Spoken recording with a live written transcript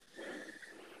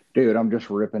Dude, I'm just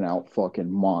ripping out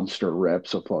fucking monster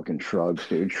reps of fucking shrugs,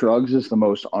 dude. Shrugs is the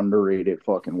most underrated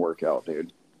fucking workout,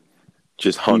 dude.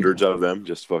 Just You, hundreds of them,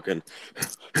 just fucking.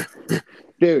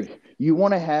 dude, you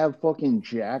want to have fucking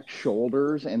jacked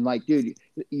shoulders and like, dude,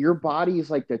 your body is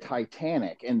like the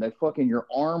Titanic and the fucking your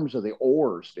arms are the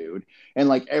oars, dude. And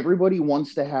like everybody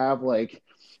wants to have like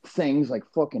things like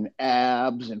fucking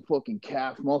abs and fucking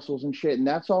calf muscles and shit, and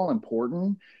that's all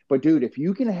important. But dude, if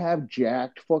you can have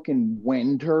jacked fucking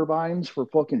wind turbines for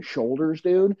fucking shoulders,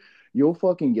 dude, you'll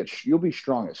be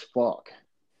strong as fuck.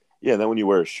 Yeah, then when you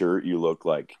wear a shirt, you look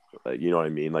like you know what I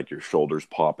mean, like your shoulders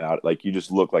pop out, like you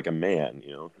just look like a man.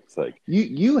 It's like,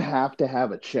 You have to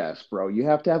have a chest, bro. You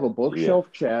have to have a yeah,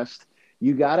 bookshelf chest.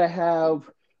 You got to have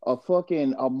a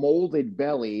fucking a molded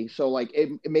belly. So like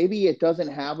maybe it doesn't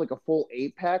have like a full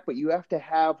eight pack, but you have to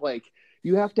have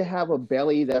a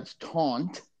belly that's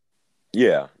taunt.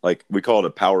 yeah, like we call it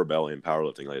a power belly in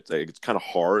powerlifting. Like it's kind of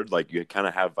hard, like you kind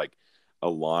of have like a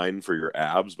line for your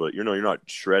abs, but you're not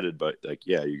shredded, but like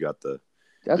yeah, you got the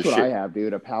That's what I shit. have,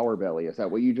 dude. A power belly. Is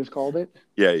that what you just called it?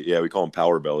 Yeah, yeah, we call them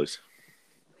power bellies.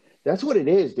 That's what it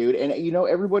is, dude. And you know,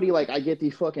 everybody like I get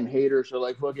these fucking haters who are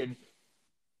like fucking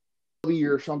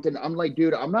or something. I'm like,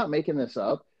 dude, I'm not making this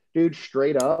up, dude.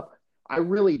 Straight up, I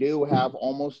really do have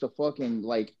almost a fucking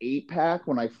like eight pack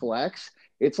when I flex.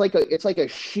 It's like a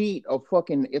sheet of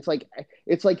fucking. It's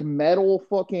like metal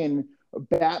fucking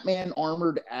Batman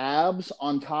armored abs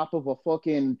on top of a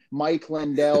fucking Mike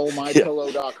Lindell Yeah.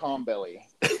 MyPillow.com belly.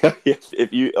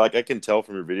 If you like, I can tell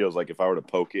from your videos, like if I were to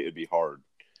poke it, it'd be hard.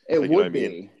 It Like, you know what I would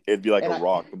mean? be, It'd be like and a I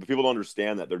rock. But people don't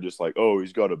understand that. They're just like, oh,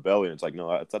 he's got a belly. And it's like, no,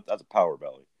 that's a power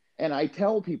belly. and I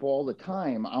tell people all the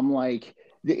time, I'm like,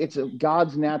 it's a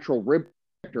God's natural rib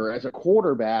protector. As a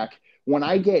quarterback, when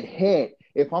I get hit,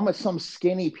 if I'm some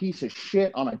skinny piece of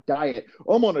shit on a diet,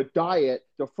 I'm on a diet.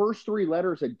 The first three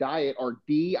letters of diet are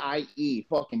DIE,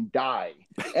 fucking die.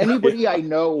 Anybody I Yeah,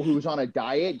 know who's on a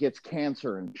diet gets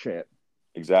cancer and shit.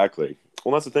 exactly.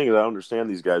 Well, that's the thing is I don't understand.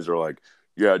 These guys are like,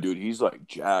 yeah, dude, he's like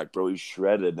jacked, bro. He's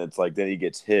shredded. And it's like, then he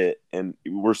gets hit. And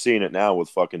we're seeing it now with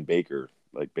fucking Baker.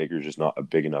 Like, Baker's just not a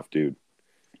big enough dude.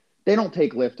 They don't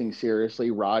take lifting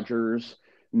seriously. Rogers,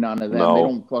 none of them. They No,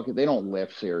 don't fucking. They don't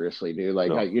lift seriously, dude.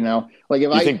 Like I, no. you know, like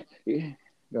if Do you I. think,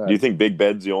 Go do you ahead. think Big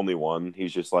Ben's the only one?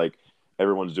 He's just like,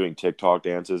 everyone's doing TikTok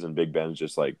dances, and Big Ben's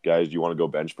just like, guys, do you want to go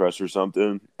bench press or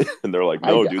something? And they're like,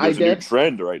 I, no, dude, I there's a new def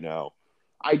trend right now.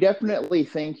 I definitely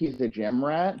think he's a gym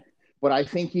rat, but I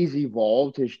think he's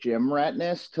evolved his gym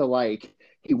ratness to like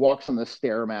he walks on the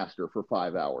stairmaster for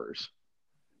 5 hours.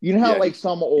 You know how Yeah, like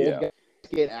some old yeah, guys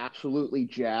get absolutely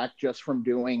jacked just from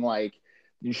doing like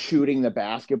shooting the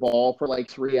basketball for like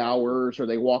 3 hours, or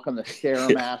they walk on the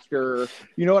yeah, stairmaster.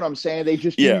 You know what I'm saying? They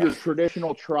just do yeah. your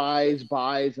traditional tries,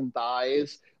 buys, and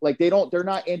thighs. Like they don't. They're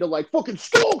not into like fucking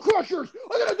skull crushers.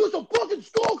 I gotta do some fucking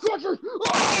skull crushers.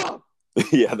 Ah!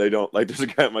 Yeah, they don't like. There's a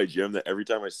guy at my gym that every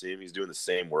time I see him, he's doing the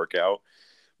same workout,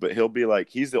 but he'll be like,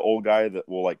 he's the old guy that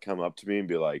will like come up to me and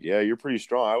be like, "Yeah, you're pretty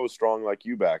strong. I was strong like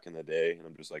you back in the day," and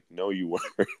I'm just like, "No, you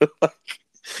weren't.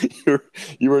 you're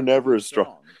you were Because never he's as strong."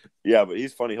 strong. Yeah, but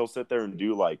he's funny. He'll sit there and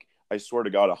do like, I swear to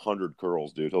God, 100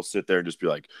 curls, dude. He'll sit there and just be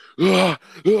like, ah,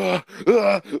 ah,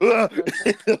 ah, ah.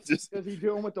 Does He'll just does he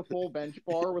do them with the full bench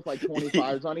bar with like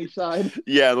 25s on each side?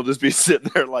 yeah, they'll just be sitting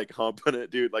there like humping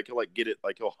it, dude. Like he'll like get it,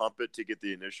 like he'll hump it to get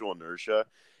the initial inertia,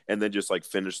 and then just like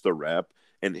finish the rep,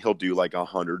 and he'll do like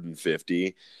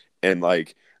 150, and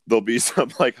like there'll be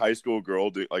some like high school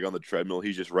girl like on the treadmill.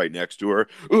 He's just right next to her.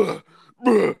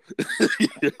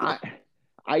 I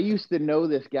I used to know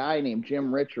this guy named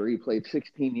Jim Richer. He played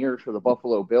 16 years for the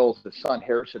Buffalo Bills. His son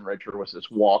Harrison Richer was this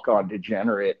walk-on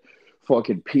degenerate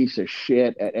fucking piece of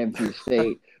shit at NC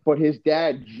State. But his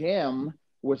dad Jim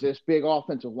was this big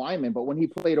offensive lineman. But when he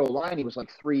played O line, he was like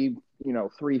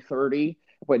 330.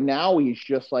 But now he's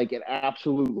just like an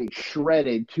absolutely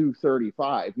shredded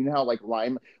 235. You know how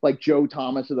like Joe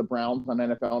Thomas of the Browns on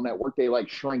NFL Network, they like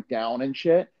shrink down and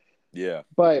shit. Yeah,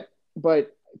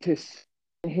 But to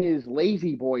his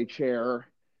lazy boy chair,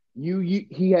 you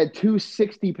he had two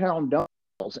 60-pound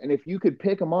dumbbells, and if you could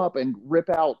pick them up and rip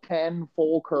out 10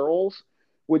 full curls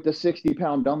with the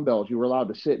 60-pound dumbbells, you were allowed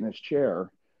to sit in his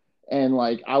chair. And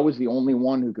like I was the only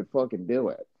one who could fucking do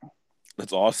it.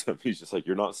 that's awesome. He's just like,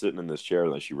 you're not sitting in this chair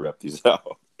unless you rep these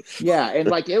out. Yeah, and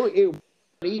like it was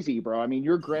easy, bro. I mean,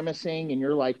 you're grimacing and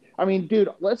you're like, I mean, dude,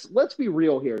 let's be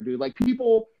real here, dude. Like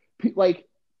people like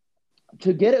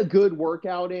to get a good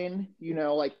workout in,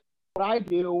 like what I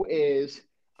do is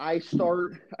I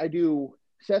do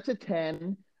sets of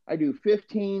 10, I do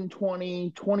 15,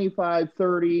 20, 25,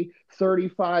 30,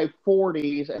 35,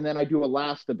 40s, and then I do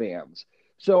elastobands.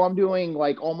 So I'm doing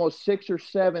like almost 6 or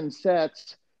 7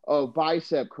 sets of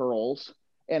bicep curls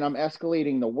and I'm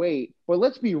escalating the weight. But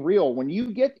let's be real, when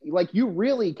you get like you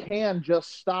really can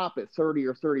just stop at 30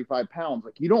 or 35 pounds.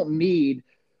 Like you don't need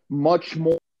much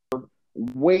more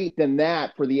weight than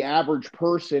that for the average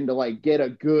person to like get a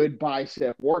good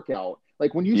bicep workout.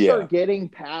 Like when you Yeah. start getting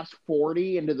past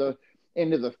 40 into the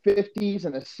 50s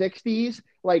and the 60s,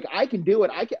 like I can do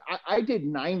it. I did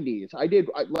 90s.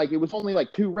 Like it was only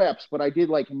like 2 reps, but I did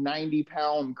like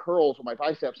 90-pound curls with my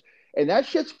biceps, and that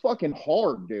shit's fucking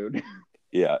hard, dude.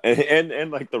 Yeah, and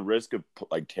like the risk of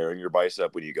like tearing your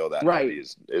bicep when you go that heavy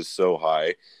Right. is so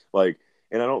high. Like,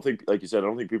 and I don't think, like you said, I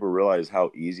don't think people realize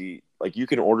how easy. Like, you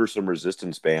can order some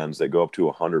resistance bands that go up to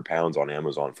 100 pounds on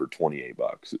Amazon for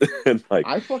 $28, and like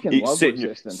I fucking you love sit in your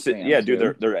resistance yeah, bands,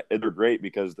 dude, dude. they're great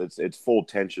because it's full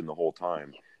tension the whole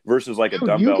time versus like a Dude, you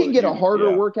dumbbell can that get a you harder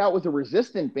yeah workout with a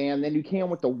resistant band than you can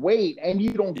with the weight, and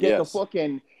you don't get the yes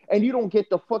fucking and you don't get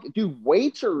the fucking dude.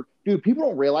 Weights are dude. People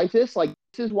don't realize this. Like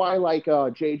this is why like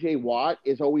JJ Watt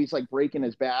is always like breaking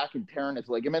his back and tearing his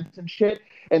ligaments and shit.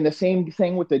 And the same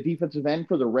thing with the defensive end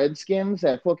for the Redskins,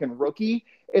 that fucking rookie.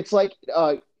 It's like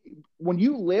when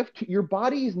you lift, your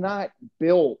body's not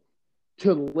built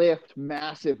to lift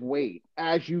massive weight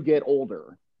as you get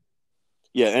older.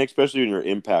 yeah, and especially in your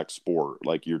impact sport,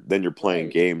 like you're playing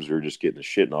Right. games, you're just getting the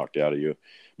shit knocked out of you.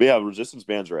 But yeah, resistance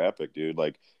bands are epic, dude.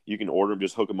 Like you can order them,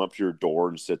 just hook them up to your door,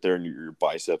 and sit there, and your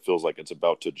bicep feels like it's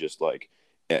about to just like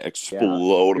Yeah.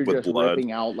 explode You're with just blood.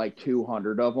 ripping out like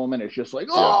 200 of them, and it's just like,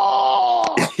 Yeah,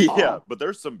 oh, yeah. But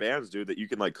there's some bands, dude, that you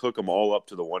can like hook them all up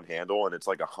to the one handle, and it's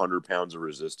like 100 pounds of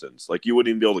resistance. Like you wouldn't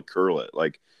even be able to curl it.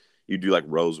 Like you do like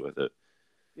rows with it.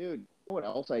 dude. You know what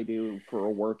else I do for a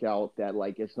workout that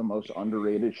like is the most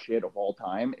underrated shit of all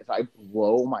time is I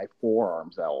blow my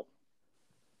forearms out.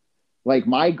 Like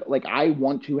I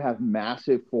want to have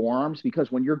massive forearms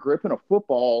because when you're gripping a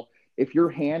football, if your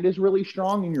hand is really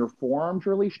strong and your forearms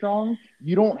really strong,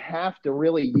 you don't have to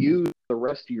really use the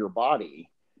rest of your body.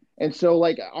 And so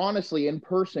like honestly, in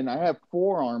person, I have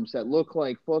forearms that look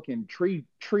like fucking tree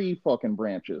fucking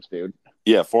branches, dude.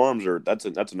 Yeah, forearms are that's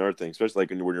another thing, especially like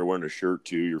when you're wearing a shirt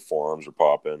too, your forearms are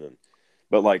popping and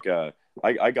but like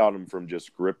I got them from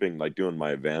just gripping like doing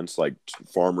my events like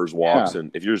farmers walks Yeah.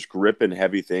 and if you're just gripping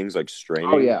heavy things like Oh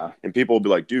straining yeah, and people will be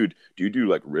like, dude, do you do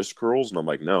like wrist curls? And I'm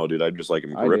like, no, dude, I just like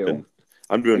I'm I do. gripping.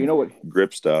 I'm But you doing know what?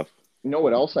 grip stuff. You know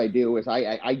what else I do is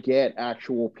I get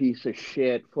actual piece of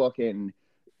shit fucking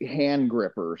hand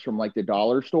grippers from like the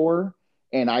dollar store,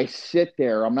 and I sit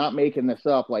there. I'm not making this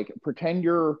up. Like pretend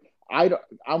you're I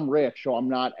I'm rich, so I'm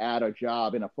not at a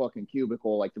job in a fucking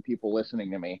cubicle like the people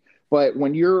listening to me. But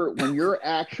when you're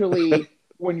actually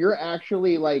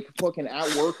like fucking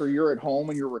at work or you're at home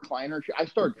and you're recliner, I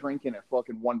start drinking at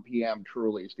fucking 1 p.m.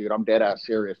 Trulies, dude. I'm dead ass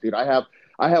serious, dude. I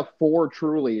have 4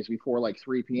 Trulies before like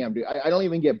 3 p.m. Dude, I don't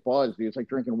even get buzzed, dude. It's like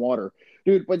drinking water,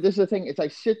 dude. But this is the thing: it's I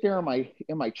sit there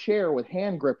in my chair with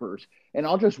hand grippers, and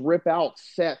I'll just rip out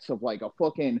sets of like a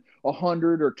fucking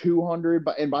 100 or 200.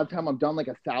 But and by the time I'm done, like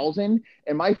 1,000,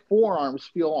 and my forearms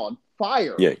feel on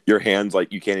fire, Yeah, your hands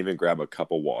like you can't even grab a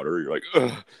cup of water. You're like,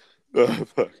 ugh, ugh,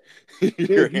 fuck.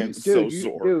 Your dude. hands so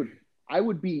sore. Dude. I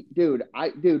would be, dude.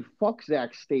 Fuck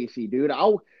Zach Stacy, dude.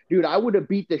 I would have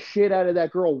beat the shit out of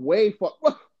that girl way fuck.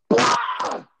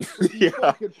 With these Yeah.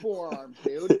 fucking forearms,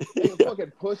 dude. You Yeah.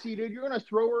 fucking pussy, dude. You're gonna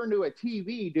throw her into a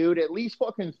TV, dude. At least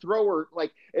fucking throw her,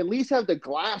 like, at least have the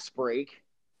glass break.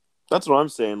 That's what I'm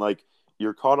saying. Like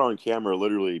you're caught on camera,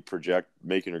 literally project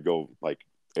making her go like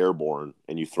airborne,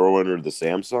 and you throw her into the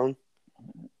Samsung.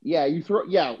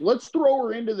 Yeah, let's throw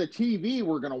her into the TV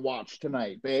we're gonna watch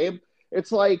tonight, babe.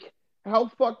 It's like how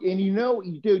fuck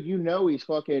and dude, he's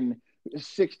fucking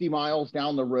 60 miles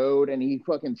down the road and he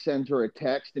fucking sends her a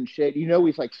text and shit.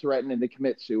 He's like threatening to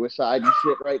commit suicide and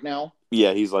shit right now.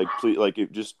 Yeah, he's like, please, like,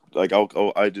 it just like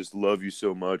I just love you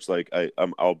so much. Like,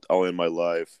 I'll end my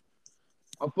life.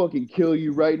 I'll fucking kill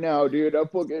you right now, dude.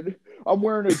 I'm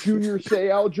wearing a Junior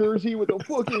Seau jersey with a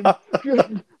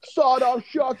fucking sawed off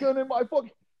shotgun in my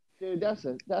fucking dude. That's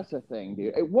a thing,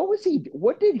 dude.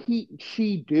 What did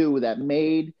she do that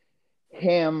made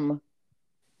him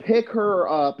pick her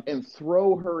up and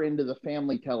throw her into the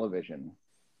family television?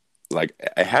 Like,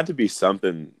 it had to be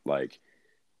something like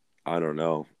I don't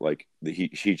know, like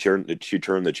she turned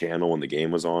the channel when the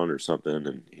game was on or something,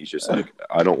 and he's just like,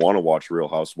 I don't want to watch Real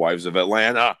Housewives of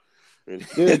Atlanta.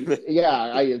 Dude, yeah,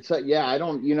 I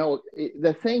don't,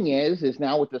 the thing is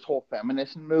now with this whole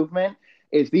feminist movement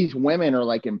is these women are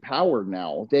like empowered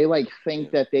now. They like think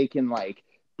Yeah, that they can like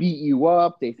beat you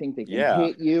up. They think they can yeah.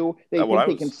 hit you. They What think I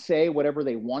they can was say whatever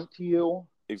they want to you.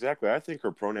 exactly. I think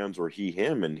her pronouns were he,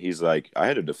 him, and he's like, I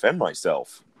had to defend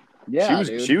myself. Yeah,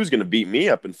 She dude. was gonna beat me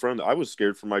up in front of. I was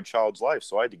scared for my child's life,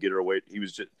 so I had to get her away. He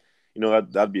was just,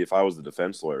 that'd be if I was the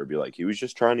defense lawyer. It'd be like he was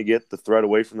just trying to get the threat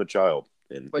away from the child,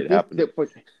 and But it happened.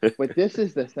 but this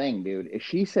is the thing, dude. If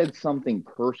she said something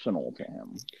personal to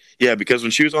him, Yeah, because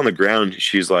when she was on the ground,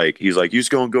 he's like, you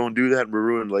just gonna go and do that and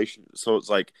ruin relations. So it's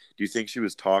like, do you think she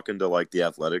was talking to like the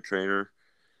athletic trainer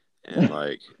and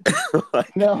like,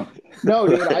 like, no, no,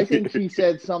 dude. I think she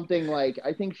said something like,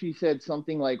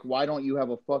 "Why don't you have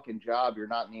a fucking job? You're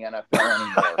not in the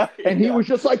NFL anymore." And he was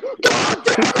just like, "God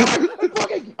damn it!"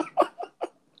 Fucking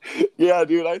yeah,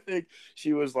 dude. I think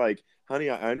she was like, honey,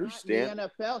 I understand. not in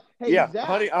the NFL. Hey, Yeah, Zach,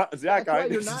 honey, Zach, that's I why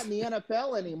you're not in the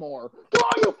NFL anymore. Go,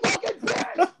 you fucking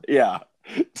bitch! yeah,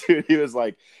 dude. He was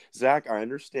like, Zach, I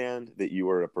understand that you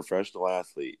are a professional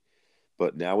athlete,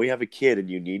 but now we have a kid and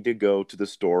you need to go to the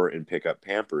store and pick up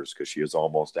Pampers because she is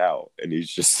almost out. And he's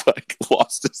just like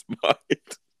lost his mind.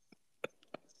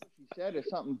 She said it's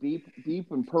something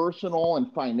deep and personal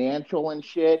and financial and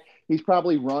shit. He's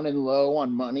probably running low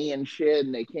on money and shit,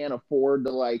 and they can't afford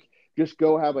to like just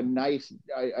go have a nice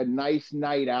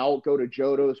night out, go to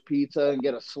Jodo's Pizza and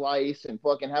get a slice and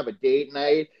fucking have a date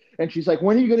night. And she's like,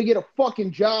 "When are you gonna get a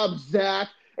fucking job, Zach?"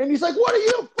 And he's like, "What do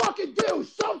you fucking do?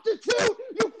 Substitute,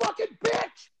 you fucking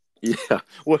bitch!" Yeah.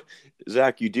 Well,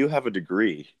 Zach, you do have a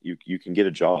degree. You can get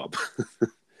a job.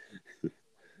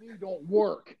 You don't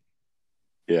work.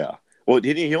 Yeah. Well,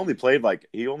 didn't he? He only played like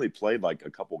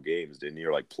a couple games, didn't he?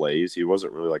 Or like plays. He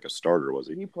wasn't really like a starter, was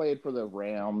he? He played for the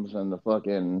Rams and the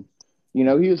fucking, he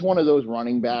was one of those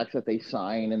running backs that they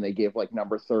sign and they give like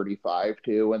number 35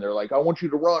 to, and they're like, "I want you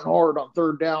to run hard on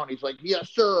third down." He's like, "Yes,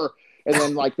 sir." And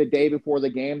then like the day before the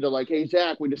game, they're like, "Hey,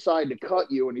 Zach, we decided to cut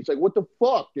you." And he's like, "What the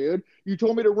fuck, dude? You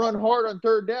told me to run hard on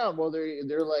third down." Well,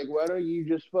 they're like, "Why don't you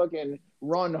just fucking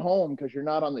run home because you're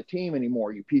not on the team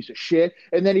anymore, you piece of shit."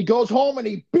 And then he goes home and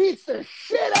he beats the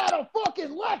shit out of fucking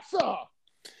Lexa.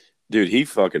 Dude, he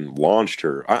fucking launched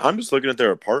her. I'm just looking at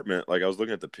their apartment. Like I was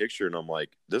looking at the picture, and I'm like,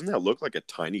 doesn't that look like a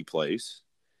tiny place?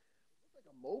 Like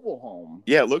a mobile home.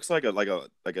 Yeah, it looks like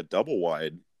a double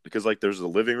wide because like there's a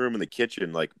living room and the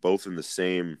kitchen, like both in the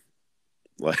same.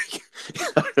 Like,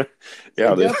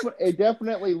 yeah, It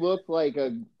definitely looked like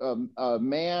a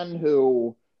man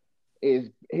who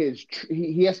he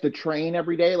has to train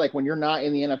every day. Like when you're not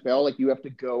in the NFL, like you have to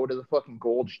go to the fucking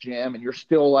Gold's Gym and you're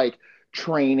still like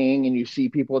training, and you see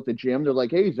people at the gym. They're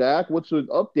like, "Hey, Zach, what's the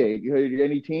update? You had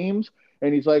any teams?"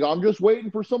 And he's like, "I'm just waiting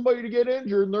for somebody to get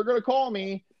injured and they're gonna call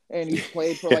me." And he's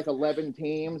played for like 11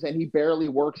 teams, and he barely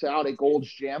works out at Gold's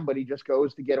Gym, but he just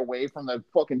goes to get away from the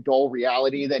fucking dull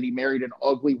reality that he married an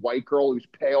ugly white girl who's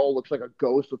pale, looks like a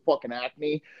ghost with fucking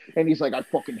acne. And he's like, "I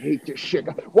fucking hate this shit.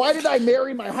 Why did I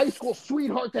marry my high school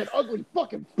sweetheart, that ugly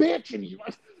fucking bitch?" And he's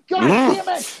like, "God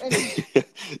damn it."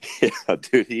 And yeah,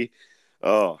 dude,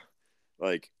 oh,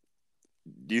 like,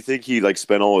 do you think he like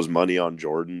spent all his money on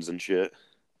Jordans and shit?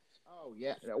 oh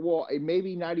yeah, well,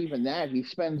 maybe not even that. He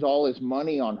spends all his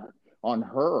money on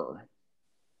her.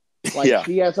 Like Yeah.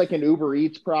 she has like an Uber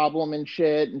Eats problem and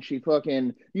shit, and she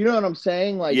fucking, you know what I'm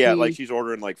saying? Like Yeah, like she's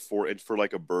ordering like for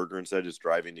like a burger instead of just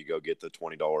driving to go get the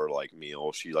 $20 like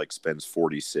meal. She like spends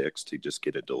 46 to just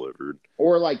get it delivered.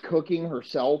 or like cooking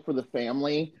herself for the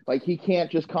family. Like he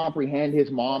can't just comprehend his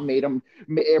mom made him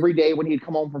every day when he'd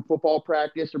come home from football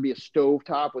practice. There'd be a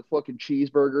stovetop with fucking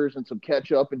cheeseburgers and some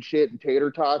ketchup and shit and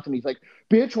tater tots, and he's like,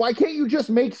 "Bitch, why can't you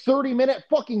just make 30-minute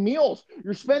fucking meals?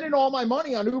 You're spending all my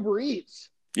money on Uber Eats."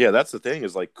 Yeah, that's the thing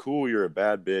is like, cool, you're a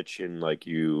bad bitch and like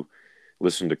you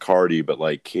listen to Cardi, but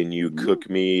like, can you cook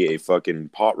me a fucking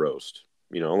pot roast?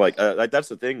 Like that's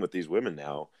the thing with these women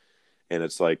now. And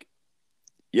it's like,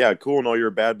 yeah, cool. No, you're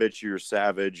a bad bitch. You're a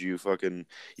savage. You go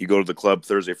to the club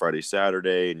Thursday, Friday,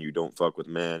 Saturday, and you don't fuck with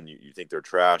men. You think they're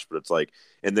trash, but it's like,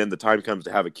 and then the time comes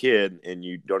to have a kid and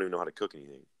you don't even know how to cook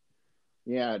anything.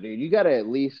 Yeah, dude, you gotta at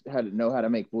least know how to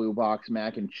make blue box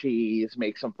mac and cheese,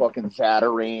 make some fucking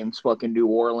Zatarain's, fucking New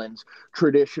Orleans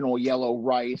traditional yellow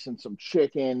rice and some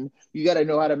chicken. You gotta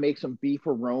know how to make some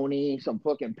beefaroni, some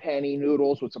fucking penny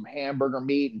noodles with some hamburger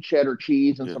meat and cheddar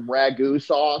cheese and Yeah. some ragu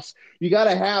sauce. You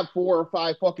gotta have 4 or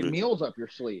 5 fucking meals up your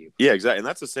sleeve. Yeah, exactly. And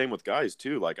that's the same with guys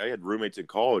too. Like I had roommates in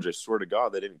college. I swear to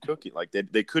God, they didn't cook it. Like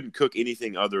they couldn't cook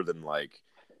anything other than like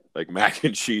mac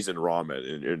and cheese and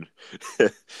ramen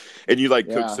and you like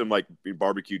cook Yeah, some like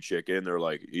barbecue chicken. They're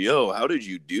like, "Yo, how did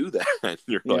you do that?" And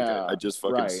you're like, I yeah, just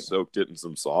fucking right. soaked it in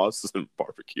some sauce and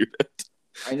barbecued it."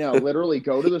 I know. Literally,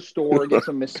 go to the store, get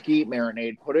some mesquite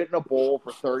marinade, put it in a bowl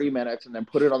for 30 minutes, and then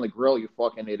put it on the grill. You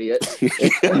fucking idiot!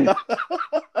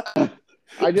 It's,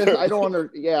 I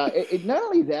don't yeah, not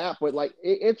only that, but like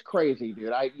it's crazy,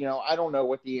 dude. I don't know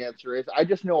what the answer is. I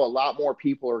just know a lot more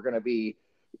people are going to be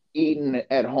eating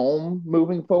at home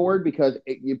moving forward because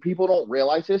people don't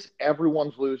realize this.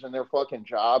 Everyone's losing their fucking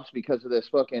jobs because of this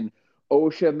fucking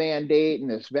OSHA mandate and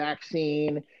this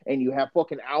vaccine, and you have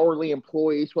fucking hourly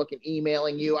employees fucking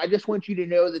emailing you. I just want you to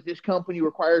know that this company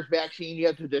requires vaccine. You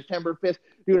have to December 5th.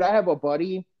 Dude, I have a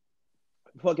buddy,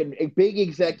 fucking a big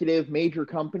executive, major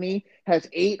company, has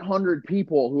 800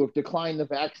 people who have declined the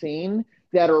vaccine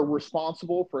that are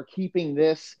responsible for keeping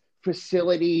this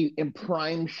facility in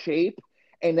prime shape.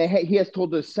 And he has till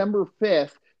December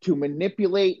 5th to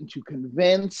manipulate and to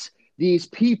convince these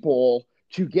people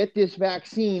to get this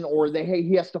vaccine, or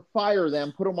he has to fire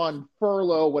them, put them on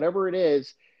furlough, whatever it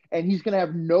is. And he's going to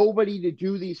have nobody to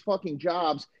do these fucking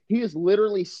jobs. He is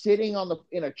literally sitting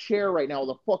in a chair right now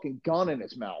with a fucking gun in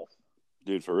his mouth.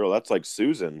 Dude, for real, that's like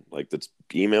Susan, like that's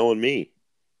emailing me.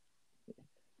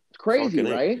 It's crazy,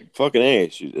 right? Fucking A.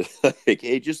 She's like,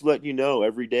 hey, just letting you know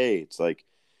every day. It's like,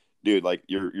 dude, like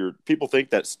you're people think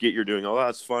that skit you're doing, oh,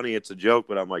 that's funny, it's a joke,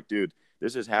 but I'm like, dude,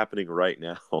 this is happening right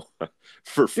now.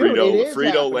 For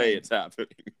Frito-Lay, it's happening.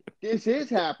 This is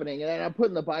happening, and then I'm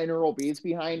putting the binaural beats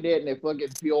behind it, and it fucking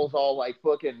feels all like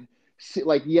fucking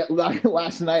like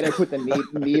last night I put the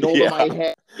needle to my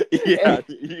head. Yeah,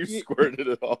 you squirted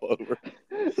it all over.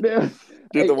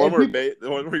 Dude, the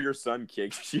one where your son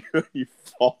kicks you, you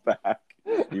fall back.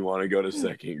 You want to go to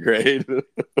second grade.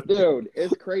 Dude,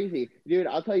 it's crazy. Dude,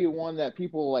 I'll tell you one that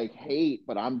people like hate,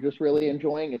 but I'm just really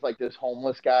enjoying. It's like this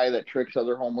homeless guy that tricks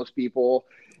other homeless people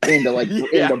into like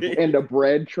into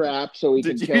bread traps so he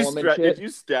can kill them and shit. Did you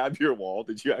stab your wall?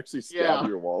 Did you actually stab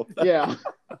your wall? Yeah.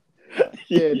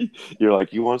 Dude. You're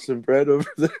like, you want some bread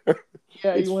over there?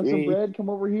 Yeah, you want some bread? Come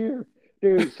over here.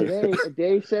 Dude, today,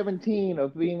 day 17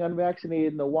 of being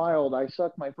unvaccinated in the wild, I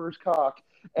sucked my first cock.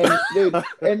 And dude,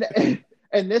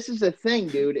 and this is the thing,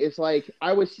 dude. It's like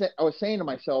I was saying to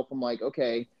myself, I'm like,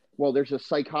 okay, well, there's a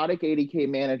psychotic 80K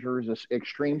manager who's an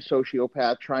extreme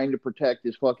sociopath trying to protect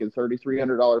his fucking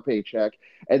 $3,300 paycheck.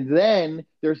 And then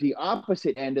there's the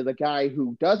opposite end of the guy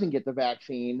who doesn't get the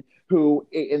vaccine, who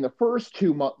in the first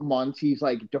 2 months, he's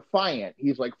like defiant.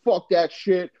 He's like, fuck that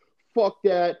shit. Fuck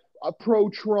that.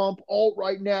 Pro-Trump,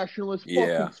 alt-right nationalist,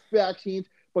 fucking vaccines.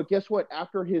 But guess what?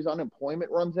 After his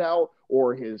unemployment runs out,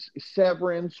 or his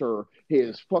severance, or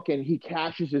his fucking, he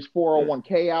cashes his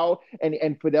 401k out,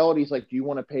 and Fidelity's like, do you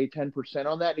want to pay 10%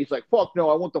 on that? And he's like, fuck no,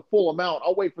 I want the full amount.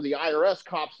 I'll wait for the IRS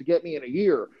cops to get me in a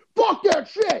year. Fuck that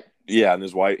shit. Yeah, and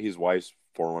his wife's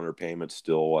 400 payment's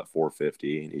still at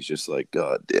 450, and he's just like,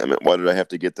 God damn it, why did I have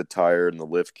to get the tire and the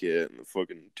lift kit and the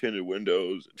fucking tinted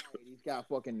windows? He's got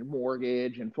fucking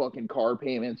mortgage and fucking car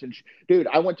payments and dude,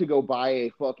 I went to go buy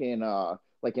a fucking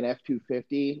like an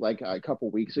F-250 like a couple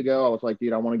weeks ago. I was like,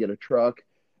 dude, I want to get a truck.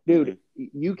 Dude,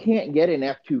 you can't get an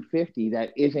F-250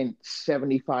 that isn't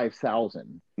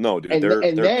 75,000. No, dude,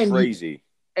 they're crazy.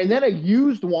 And then a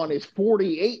used one is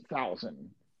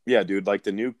 48,000. Yeah, dude, like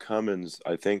the new Cummins,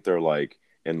 I think they're like,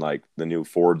 and like the new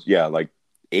Fords, like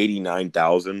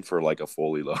 89,000 for like a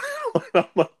fully loaded.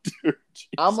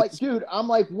 I'm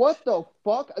like, what the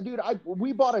fuck, dude?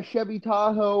 We bought a Chevy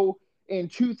Tahoe in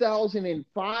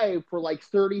 2005 for like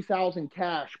 30,000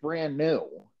 cash, brand new.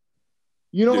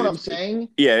 You know what I'm saying?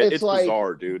 Yeah, it's like,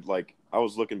 bizarre, dude. Like I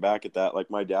was looking back at that. Like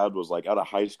my dad was like out of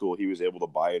high school, he was able to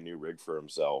buy a new rig for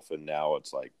himself, and now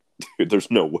it's like, dude, there's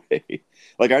no way.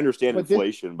 Like I understand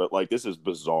inflation, but like this is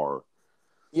bizarre.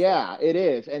 Yeah, it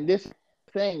is. And this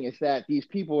thing is that these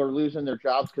people are losing their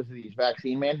jobs because of these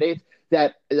vaccine mandates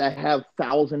that have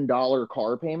 $1,000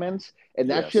 car payments, and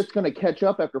that's just going to catch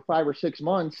up after 5 or 6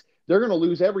 months. They're going to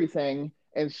lose everything.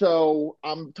 And so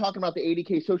I'm talking about the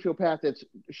 80K sociopath that's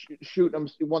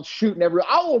shooting everyone.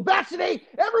 I will vaccinate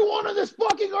everyone on this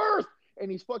fucking earth.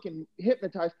 And he's fucking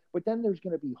hypnotized. But then there's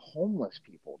going to be homeless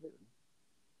people, dude.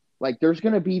 Like there's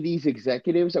going to be these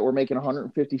executives that were making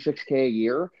 156K a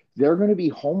year. They're going to be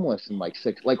homeless in like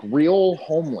real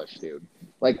homeless, dude.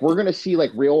 Like we're going to see like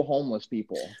real homeless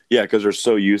people. Yeah, because they're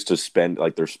so used to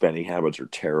their spending habits are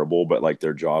terrible, but like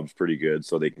their job's pretty good,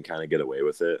 so they can kind of get away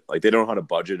with it. Like they don't know how to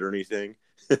budget or anything.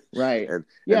 Right.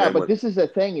 But this is the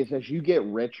thing is as you get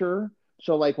richer.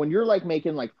 So like when you're like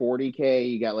making like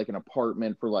 40K, you got like an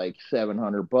apartment for like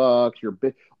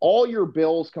 $700. All your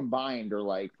bills combined are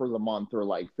like for the month are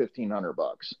like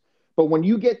 $1,500. But when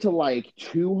you get to like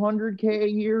 200K a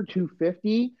year,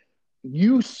 250,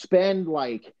 you spend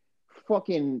like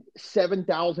fucking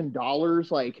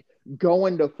 $7,000 like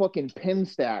going to fucking pin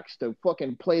stacks to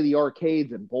fucking play the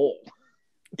arcades and bowl.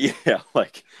 Yeah,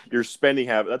 like your spending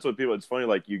habit. That's what people. It's funny.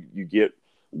 Like you get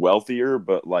wealthier,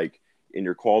 but like and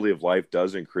your quality of life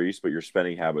does increase, but your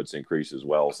spending habits increase as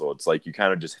well. So it's like you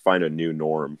kind of just find a new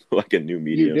norm, like a new You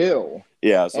medium. do.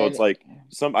 Yeah. So And it's like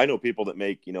I know people that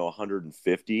make,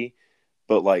 150,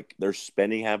 but like their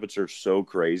spending habits are so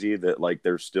crazy that like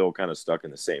they're still kind of stuck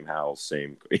in the same house,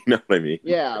 same, you know what I mean?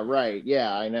 yeah, right.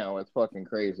 Yeah, I know. It's fucking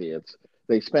crazy.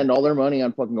 They spend all their money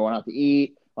on fucking going out to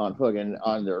eat,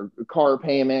 on their car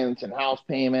payments and house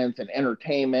payments and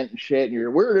entertainment and shit. And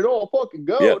you're where did it all fucking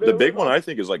Yeah, go, the dude? big one I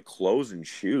think is like clothes and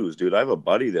shoes, dude. I have a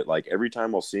buddy that like every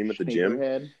time I'll see him at the gym,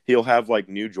 Sneakerhead. he'll have like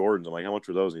new Jordans. I'm like, how much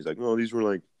were those? And he's like, oh, these were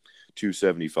like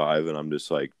 275, and I'm just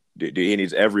like, dude, and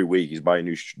he's every week he's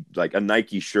buying like a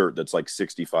Nike shirt that's like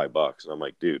 $65, and I'm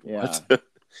like, dude, Yeah.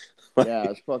 what? Yeah,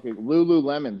 it's fucking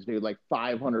Lululemons, dude, like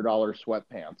 $500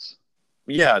 sweatpants.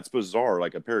 Yeah, it's bizarre.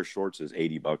 Like a pair of shorts is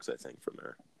 $80, I think, from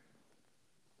there.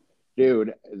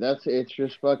 Dude, it's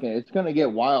just fucking it's gonna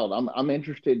get wild. I'm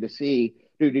interested to see.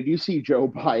 Dude, did you see Joe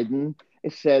Biden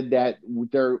said that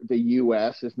the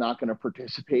US is not gonna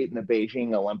participate in the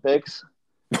Beijing Olympics?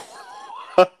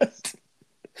 What?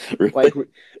 Like, Really?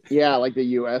 yeah, like the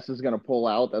US is gonna pull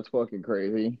out. That's fucking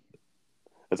crazy.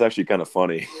 That's actually kind of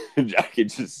funny. I could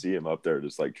just see him up there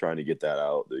just like trying to get that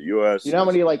out. The You US know how is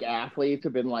many like athletes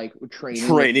have been like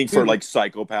training for like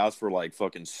psychopaths for like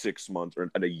fucking 6 months or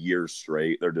a year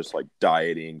straight. They're just like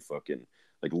dieting, fucking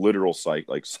like literal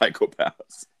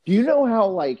psychopaths. Do you know how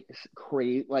like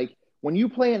crazy like when you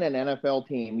play in an NFL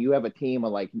team, you have a team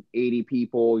of like 80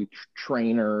 people,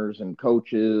 trainers and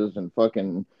coaches and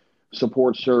fucking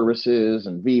support services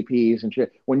and VPs and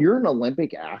shit. When you're an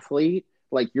Olympic athlete,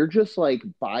 like you're just like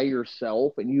by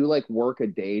yourself and you like work a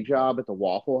day job at the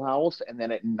Waffle House and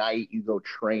then at night you go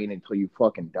train until you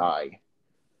fucking die.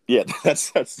 Yeah,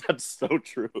 that's so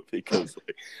true because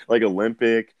like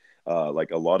Olympic,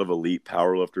 like a lot of elite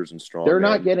powerlifters and They're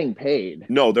not strongmen. getting paid.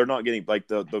 No, they're not getting like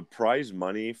the prize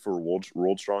money for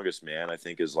world strongest man. I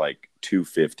think is like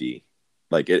 250.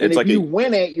 Like And it's if like you a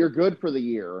win it, you're good for the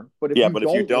year. But if yeah, you but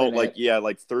if you don't don't win like it, yeah,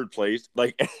 like third place,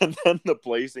 like and then the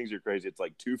placings are crazy. It's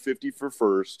like 250 for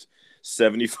first,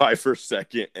 75 for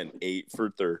second, and 8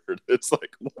 for third. It's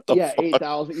like what the yeah, fuck?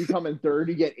 8,000. You come in third,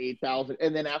 you get 8,000.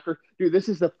 And then after, dude, this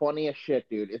is the funniest shit,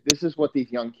 dude. If this is what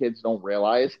these young kids don't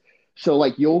realize. So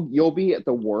like you'll be at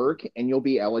the work and you'll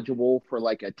be eligible for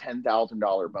like a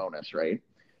 $10,000 bonus, right?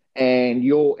 And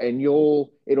it'll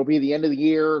be the end of the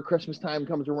year, Christmas time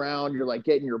comes around, you're like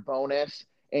getting your bonus,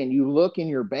 and you look in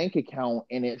your bank account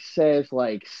and it says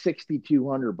like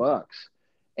 $6,200.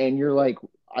 And you're like,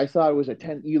 I thought it was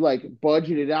you like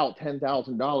budgeted out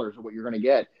 $10,000 of what you're gonna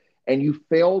get and you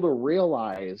fail to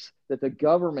realize that the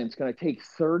government's going to take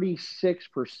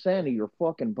 36% of your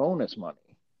fucking bonus money.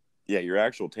 Yeah, your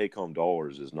actual take home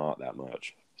dollars is not that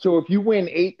much. So if you win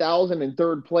 8,000 in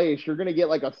third place, you're going to get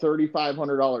like a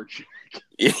 $3,500 check.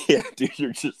 Yeah, dude,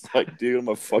 you're just like, dude, I'm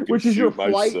gonna fucking Which is your shoot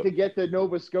flight myself. to get to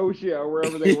Nova Scotia or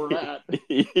wherever they were at.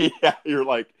 Yeah, you're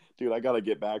like, dude, I gotta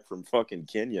get back from fucking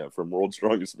Kenya from World's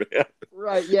Strongest Man.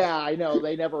 Right. Yeah, I know.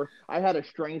 I had a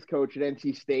strength coach at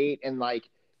NC State and like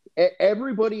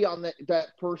everybody on that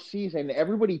first season,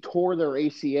 everybody tore their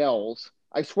ACLs.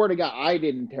 I swear to God, I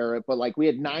didn't tear it, but like we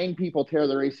had 9 people tear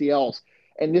their ACLs.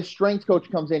 And this strength coach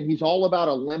comes in. He's all about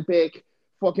Olympic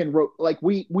fucking like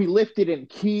we lifted in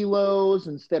kilos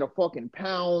instead of fucking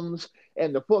pounds.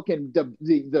 And the fucking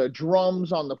the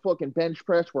drums on the fucking bench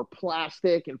press were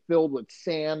plastic and filled with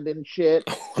sand and shit,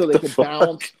 so they could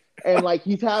bounce. And like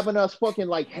he's having us fucking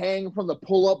like hang from the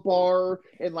pull-up bar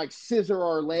and like scissor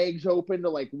our legs open to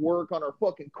like work on our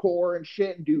fucking core and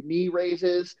shit and do knee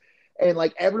raises. And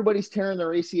like everybody's tearing their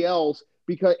ACLs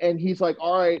and he's like,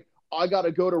 all right, I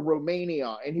gotta go to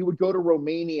Romania. And he would go to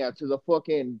Romania to the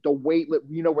weight,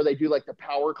 where they do like the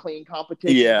power clean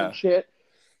competitions Yeah. and shit.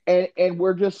 And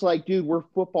we're just like, dude, we're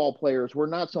football players. We're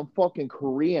not some fucking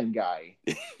Korean guy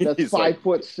that's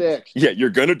 5'6". Yeah, you're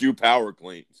gonna do power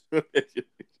cleans.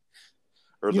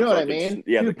 Or You the know what I fucking mean?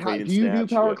 yeah, the Dude, clean and do you do snatch.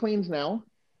 power Yeah. cleans now?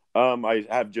 I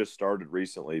have just started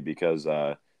recently because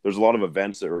there's a lot of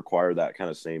events that require that kind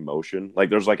of same motion. Like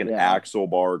there's like an Yeah. axle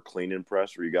bar clean and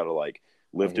press where you got to like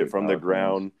lift it from the power cleans.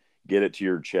 ground, get it to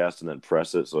your chest, and then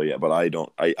press it. So yeah, but I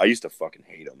don't. I used to fucking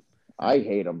hate them I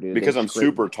hate them, dude. because They I'm scrape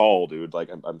super tall, dude. Like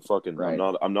I'm fucking. Right.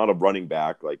 I'm not a running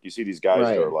back. Like you see these guys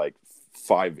that Right. are like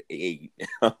 5'8".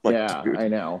 I'm like, Yeah, dude, I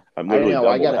know. I'm literally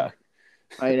double that.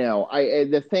 I know.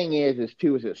 The thing is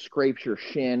it scrapes your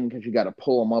shin because you got to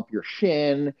pull them up your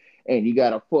shin and you got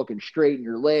to fucking straighten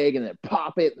your leg and then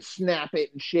pop it and snap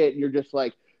it and shit. And you're just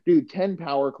like, dude, 10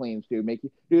 power cleans, dude.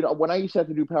 Dude, when I used to have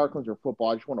to do power cleans or football,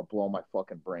 I just want to blow my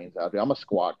fucking brains out, dude. I'm a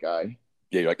squat guy.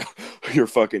 Yeah, you're like you're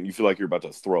fucking. You feel like you're about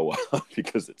to throw up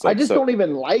because it's I like just so. don't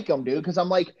even like them, dude, because I'm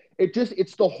like,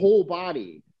 it's the whole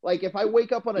body. Like if I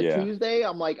wake up on a Yeah. Tuesday,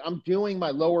 I'm like, I'm doing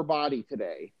my lower body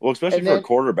today. Well, especially And for a then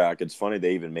quarterback, it's funny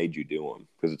they even made you do them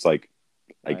because it's like,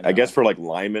 I I guess know. for like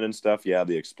linemen and stuff, yeah,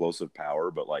 the explosive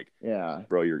power, but like, Yeah.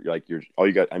 bro, you're like you're all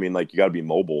you got. I mean, like you got to be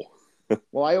mobile.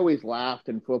 Well, I always laughed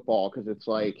in football because it's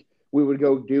like we would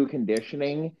go do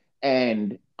conditioning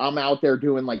and I'm out there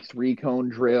doing like three cone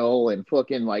drill and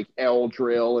fucking like L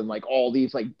drill and like all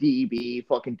these like DB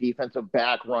fucking defensive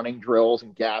back running drills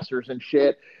and gassers and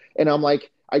shit. And I'm like,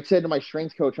 I said to my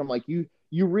strength coach, I'm like, you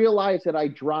realize that I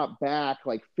drop back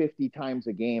like 50 times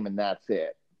a game and that's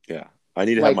it. Yeah, I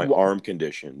need to have Like my arm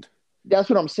conditioned. that's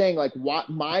what I'm saying. Like what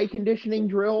my conditioning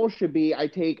drill should be, I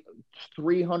take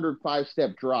 305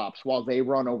 step drops while they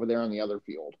run over there on the other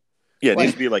field. Yeah, it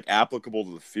needs to Like be like applicable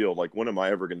to the field. Like, when am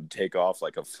I ever going to take off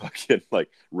like a fucking like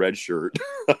red shirt?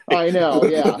 I know,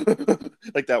 yeah,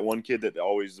 Like that one kid that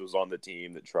always was on the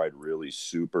team that tried really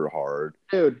super hard.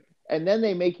 dude. And then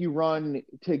they make you run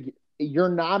to. You're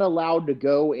not allowed to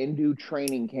go into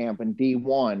training camp in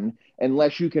D1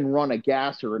 unless you can run a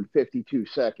gasser in 52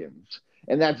 seconds.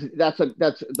 And that's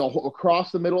the whole,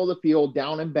 across the middle of the field,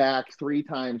 down and back 3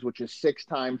 times, which is 6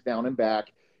 times down and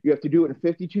back. You have to do it in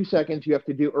 52 seconds. You have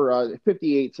to do or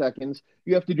 58 seconds.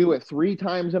 You have to do it 3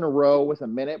 times in a row with a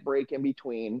minute break in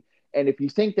between. And if you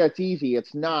think that's easy,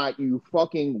 it's not. You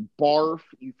fucking barf.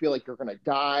 You feel like you're gonna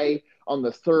die. On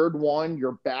the third one,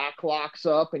 your back locks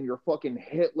up and you're fucking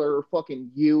Hitler,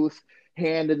 fucking youth,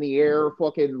 hand in the air,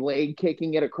 fucking leg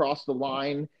kicking it across the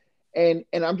line. And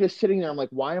I'm just sitting there. I'm like,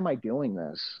 why am I doing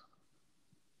this?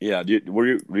 Yeah, did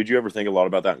you ever think a lot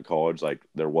about that in college? Like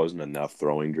there wasn't enough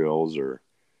throwing drills, or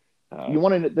You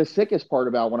wanted the sickest part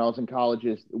about when I was in college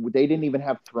is they didn't even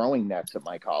have throwing nets at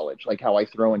my college, like how I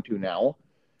throw into now.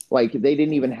 Like they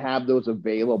didn't even have those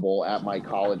available at my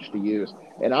college to use.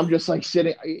 And I'm just like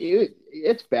sitting.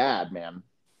 It's bad, man.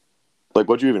 like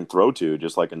what'd you even throw to?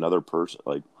 Just like another person?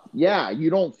 Like Yeah, you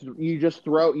don't. You just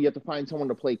throw. You have to find someone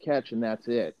to play catch, and that's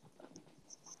it.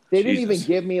 They didn't even Jesus.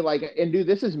 give me like. And dude,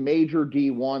 this is major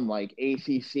D1, like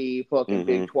ACC, fucking Mm-hmm.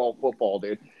 Big 12 football,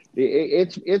 dude.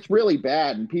 It's really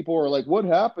bad, and people are like, "What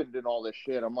happened?" and all this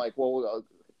shit. I'm like, "Well,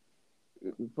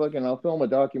 fucking, I'll film a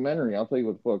documentary. I'll tell you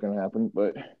what fucking happened."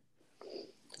 But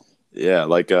Yeah,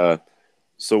 like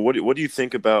so what do you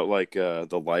think about like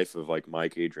the life of like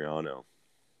Mike Adriano?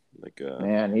 Like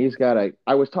man, he's got a.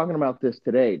 I was talking about this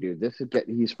today, dude.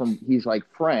 He's like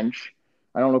French.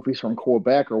 I don't know if he's from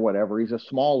Quebec or whatever. He's a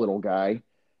small little guy,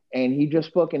 and he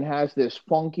just fucking has this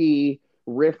funky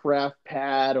riffraff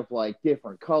pad of like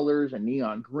different colors and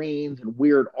neon greens and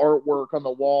weird artwork on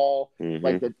the wall. mm-hmm.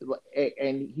 Like the,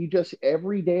 and he just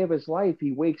every day of his life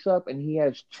he wakes up and he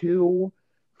has two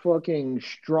fucking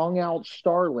strung out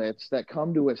starlets that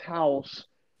come to his house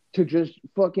to just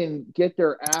fucking get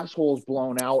their assholes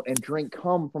blown out and drink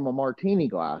cum from a martini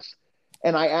glass.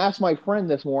 And I asked my friend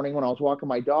this morning when I was walking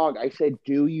my dog, I said,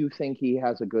 "Do you think he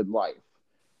has a good life?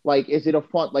 Like, is it a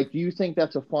fun, like, do you think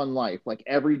that's a fun life? Like,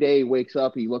 every day he wakes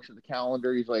up, he looks at the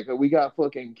calendar, he's like, oh, we got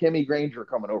fucking Kimmy Granger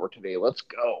coming over today. Let's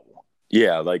go."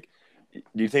 Yeah, like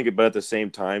do you think, but at the same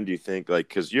time, do you think like,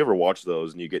 because you ever watch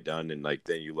those and you get done and like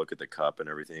then you look at the cup and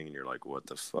everything and you're like, what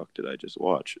the fuck did I just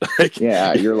watch?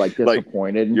 Yeah, you're like Like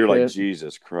disappointed and you're like, shit.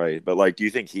 Jesus Christ. But like, do you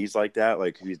think he's like that?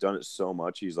 Like he's done it so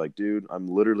much. He's like, dude, I'm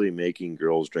literally making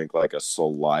girls drink like a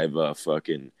saliva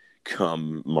fucking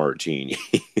cum martini.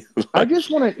 I Like, just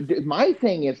want to. My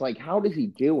thing is like, how does he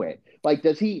do it? Like,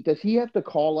 does he have to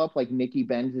call up like Nikki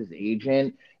Benz's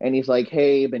agent and he's like,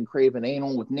 "Hey, I've been craving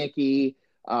anal with Nikki.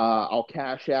 I'll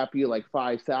cash app you like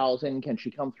 5,000. Can she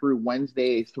come through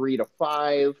Wednesday 3 to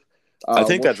 5? I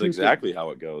think We'll that's shoot the exactly how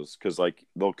it goes. Cause like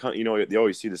they'll come, you know, they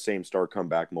always see the same star come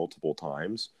back multiple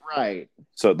times. right."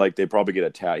 So like they probably get a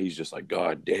tat. He's just like,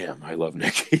 God damn, I love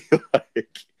Nikki.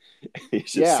 Like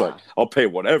he's just like, Yeah, I'll pay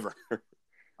whatever.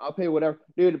 I'll pay whatever,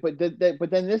 dude. But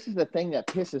then this is the thing that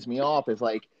pisses me off is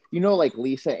like like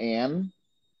Lisa Ann.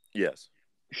 Yes.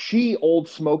 She old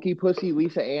smoky pussy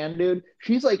Lisa Ann, dude.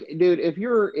 She's like, dude,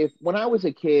 if when I was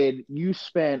a kid, you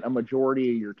spent a majority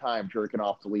of your time jerking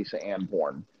off to Lisa Ann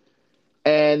porn.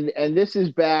 And this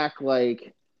is back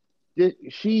like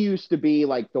she used to be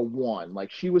like the one.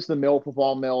 Like she was the MILF of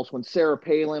all MILFs. When Sarah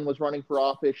Palin was running for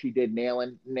office, she did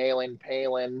nailing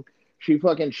Palin. She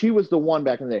was the one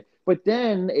back in the day. But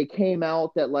then it came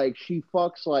out that like she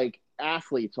fucks like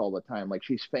athletes all the time. Like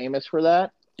she's famous for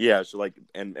that. Yeah. So like,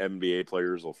 and NBA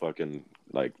players will fucking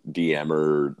like DM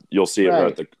her. You'll see it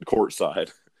right at Right. the court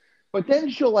side. But then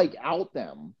she'll like out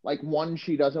them. Like one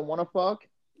she doesn't want to fuck.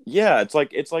 Yeah. It's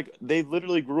like they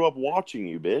literally grew up watching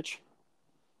you, bitch.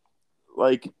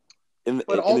 like,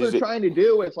 But all and they're is it? trying to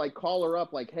do is like call her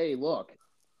up, like, hey, look,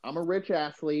 I'm a rich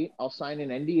athlete. I'll sign an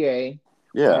NDA. I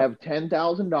Yeah, have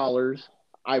 $10,000.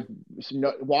 I've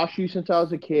watched you since I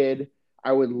was a kid.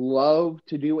 I would love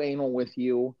to do anal with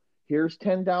you. Here's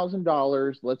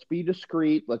 $10,000. Let's be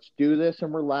discreet. Let's do this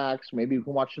and relax. Maybe we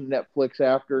can watch some Netflix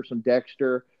after, some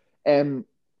Dexter, and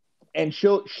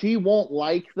she won't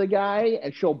like the guy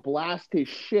and she'll blast his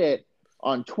shit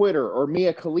on Twitter, or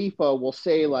Mia Khalifa will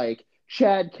say like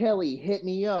Chad Kelly hit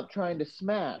me up trying to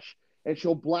smash, and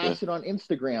she'll yeah, blast it on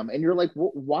Instagram, and you're like,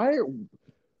 why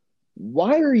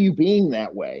are you being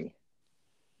that way?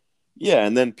 yeah.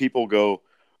 And then people go,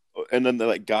 and then the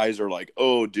like guys are like,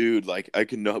 "Oh, dude, like I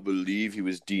cannot believe he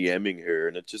was DMing her,"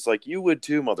 and it's just like you would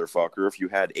too, motherfucker, if you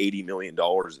had $80 million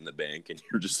in the bank and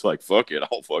you're just like, "Fuck it,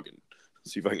 I'll fucking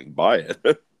see if I can buy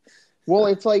it." Well,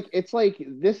 it's like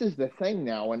this is the thing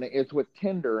now, and it's with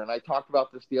Tinder. And I talked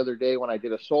about this the other day when I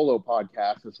did a solo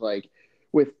podcast. It's like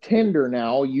with Tinder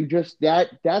now, you just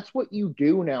that's what you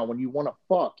do now when you want to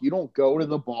fuck. You don't go to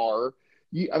the bar.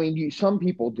 I mean, some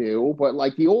people do, but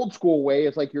like the old school way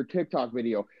is like your TikTok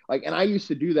video. Like, and I used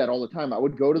to do that all the time. I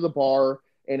would go to the bar,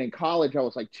 and in college, I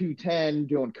was like 210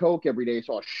 doing coke every day,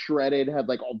 so I was shredded, had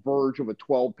like a verge of a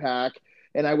 12 pack,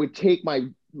 and I would take my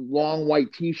long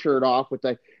white T-shirt off with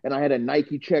the and I had a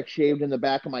Nike check shaved in the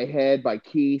back of my head by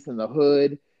Keith and the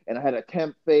hood, and I had a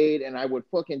temp fade, and I would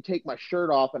fucking take my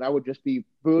shirt off, and I would just be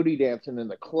booty dancing in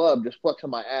the club, just flexing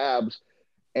my abs.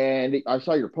 And I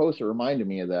saw your post; it reminded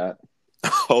me of that.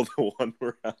 Oh, the one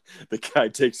where the guy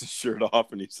takes his shirt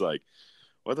off and he's like,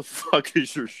 "Why the fuck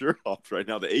is your shirt off right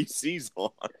now? The AC's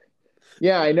on."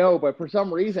 Yeah, I know, but for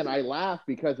some reason I laugh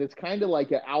because it's kind of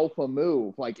like an alpha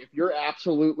move. Like if you're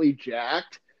absolutely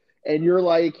jacked and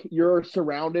you're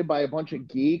surrounded by a bunch of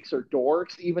geeks or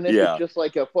dorks, even if it's Yeah. just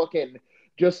like a fucking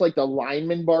just like the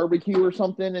lineman barbecue or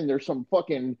something, and there's some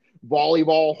fucking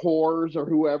volleyball whores or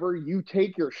whoever, you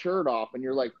take your shirt off and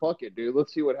you're like, fuck it, dude,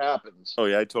 let's see what happens. Oh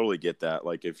yeah, I totally get that.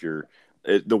 Like if you're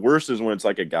the worst is when it's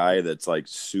like a guy that's like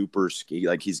super skinny,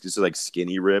 like he's just like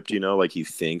skinny ripped, like he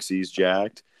thinks he's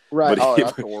jacked, Right. but Oh,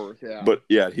 that's the worst. Yeah. but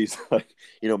yeah, he's like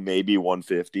maybe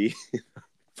 150.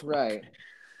 Right.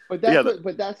 But But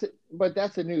yeah,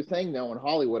 that's a new thing though in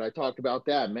Hollywood. I talked about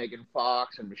that. Megan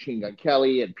Fox and Machine Gun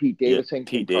Kelly and Pete yeah, Davidson,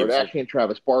 Kim Pete Davidson. Kardashian,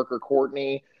 Travis Barker,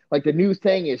 Courtney. Like the new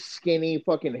thing is skinny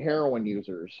fucking heroin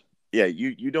users. Yeah,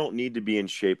 you don't need to be in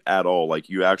shape at all. Like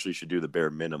you actually should do the bare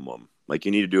minimum. Like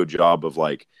you need to do a job of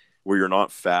like where you're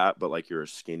not fat, but like you're a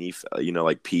skinny,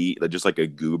 like Pete, just like a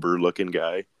goober looking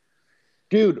guy.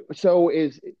 Dude,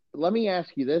 let me ask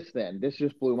you this then. This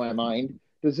just blew my mind.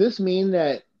 Does this mean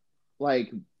that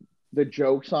like the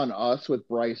joke's on us with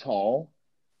Bryce Hall?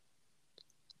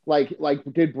 Like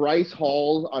did Bryce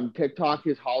Hall on TikTok,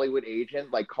 his Hollywood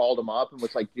agent, like called him up and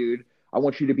was like, dude, I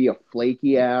want you to be a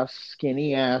flaky ass,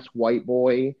 skinny ass white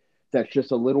boy that's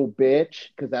just a little bitch,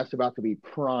 because that's about to be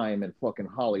prime in fucking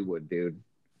Hollywood, dude.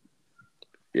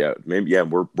 Yeah, maybe. Yeah,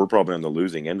 we're probably on the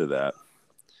losing end of that.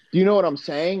 Do you know what I'm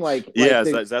saying? Yeah,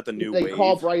 is that the new they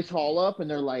call wave? Bryce Hall up and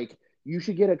they're like, you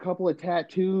should get a couple of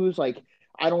tattoos, like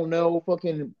I don't know,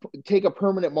 fucking take a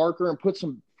permanent marker and put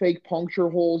some fake puncture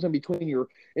holes in between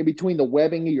the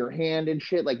webbing of your hand and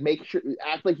shit. Like make sure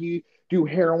act like you do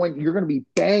heroin. You're gonna be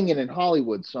banging in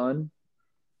Hollywood, son.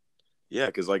 Yeah,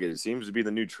 because like it seems to be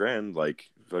the new trend. Like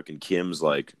fucking Kim's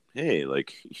like, hey,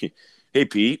 like, hey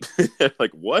Pete,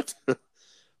 like what?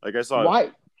 Like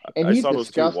Why? And I he's saw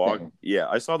those two walk. disgusting. Yeah,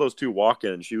 I saw those two walk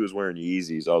in, and she was wearing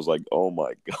Yeezys. I was like, oh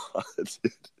my god.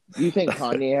 Do you think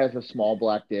Kanye has a small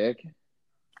black dick?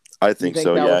 I Do you think think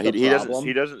so. that Yeah, was the he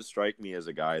problem? doesn't strike me as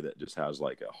a guy that just has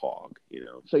like a hog.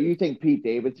 So you think Pete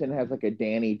Davidson has like a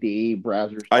Danny D,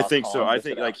 I think so. Brazzers.com, I just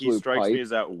think an like he absolute strikes me pipe? as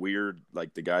that weird,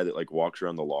 like the guy that like walks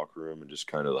around the locker room and just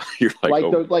kind of like you're like, Like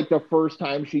oh the first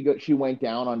time she went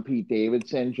down on Pete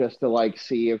Davidson just to like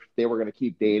see if they were gonna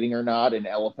keep dating or not, and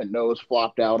elephant nose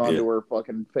flopped out yeah, onto her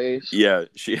fucking face. yeah.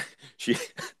 She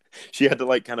she had to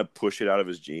like kind of push it out of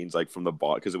his jeans like from the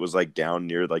bottom because it was like down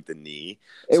near like the knee.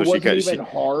 It So she wasn't kind of even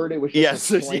hard. It was just yeah. a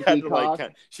So she had slinky to like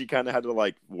cock. she kind of had to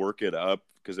like work it up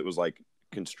because it was like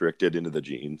constricted into the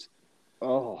jeans.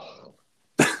 Oh,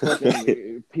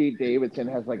 fucking Pete Davidson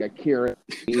has like a Kira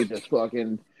just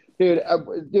fucking dude.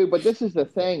 But this is the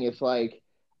thing. It's like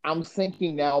I'm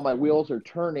thinking now, my wheels are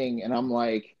turning, and I'm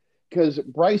like, because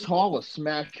Bryce Hall was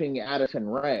smashing Addison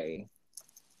Ray.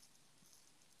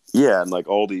 Yeah, and like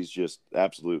all these just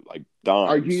absolute like Do you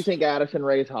dimes. think Addison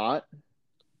Ray's hot?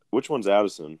 Which one's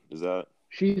Addison? Is that?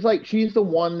 She's the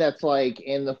one that's like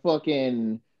in the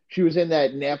fucking. She was in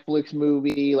that Netflix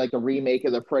movie, like the remake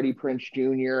of the Freddie Prince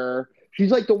Jr. She's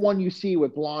like the one you see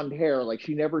with blonde hair. Like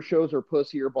she never shows her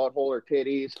pussy or butthole or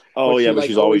titties, Oh but yeah, she but like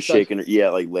she's always always does. shaking her. Yeah,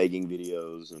 like legging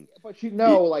videos and. But she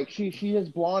no, like she has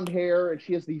blonde hair and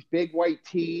she has these big white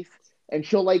teeth, and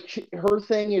she'll like her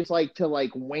thing is like to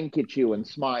like wink at you and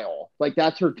smile. Like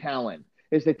that's her talent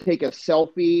is to take a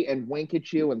selfie and wink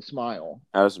at you and smile.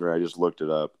 Addison Rae, I just looked it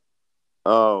up.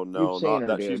 Oh You've no, seen not her,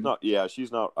 that. She's dude. not. Yeah,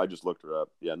 she's not. I just looked her up.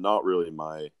 Yeah, not really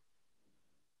my.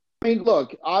 I mean,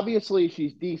 look, obviously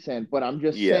she's decent, but Yes. I'm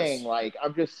just saying,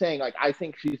 like, I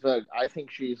think she's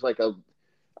like a,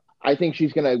 I think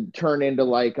she's gonna turn into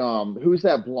like, who's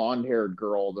that blonde haired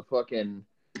girl? The fucking,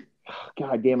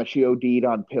 god damn it, she OD'd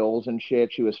on pills and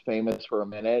shit. She was famous for a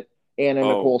minute. Anna Oh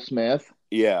Nicole Smith.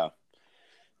 yeah,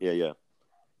 yeah, yeah.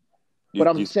 But Do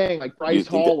I'm saying like do you Bryce think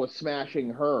that? Hall was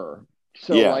smashing her.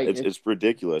 So Yeah, like it's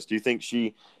ridiculous. Do you think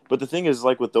she? But the thing is,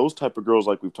 like with those type of girls,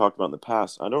 like we've talked about in the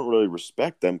past, I don't really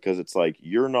respect them because it's like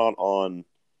you're not on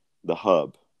the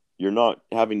hub. You're not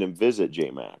having them visit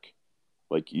JMac.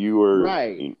 Like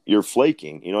right. you're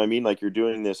flaking. You know what I mean? Like you're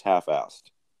doing this half-assed.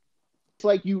 It's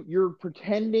like you're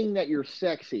pretending that you're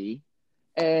sexy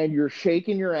and you're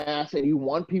shaking your ass and you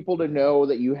want people to know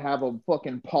that you have a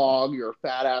fucking pog, you're a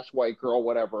fat ass white girl,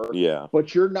 whatever, Yeah.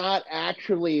 but you're not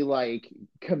actually like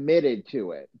committed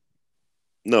to it.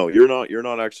 No, you're not. You're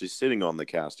not actually sitting on the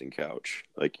casting couch.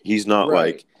 Like he's not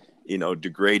Right. like,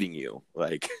 degrading you.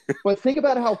 Like, But think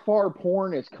about how far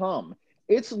porn has come.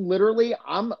 It's literally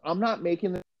I'm not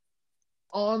making this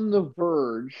on the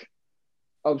verge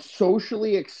of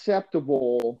socially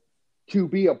acceptable to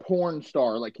be a porn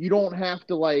star. Like you don't have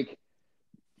to like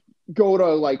go to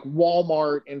like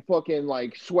Walmart and fucking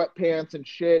like sweatpants and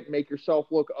shit, make yourself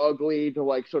look ugly to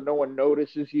like so no one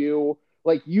notices you.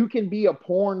 Like you can be a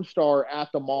porn star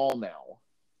at the mall now.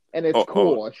 And it's oh, oh,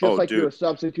 cool. It's just oh, like you're a dude,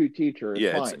 substitute teacher. It's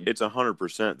yeah, fine. it's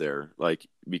 100% there. Like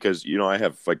because I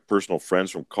have like personal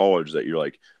friends from college that you're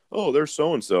like, oh, they're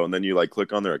so and so, and then you like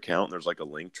click on their account and there's like a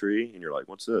link tree, and you're like,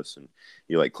 what's this? And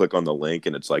you like click on the link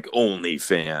and it's like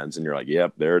OnlyFans, and you're like,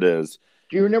 yep, there it is.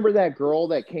 Do you remember that girl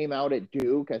that came out at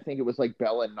Duke? I think it was like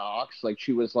Bella Knox. Like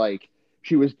she was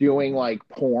doing like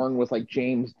porn with like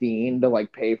James Dean to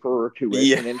like pay for her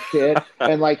Yeah, tuition and shit.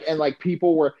 And like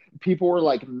people were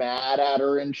like mad at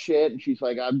her and shit. And she's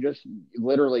like, I'm just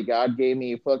literally God gave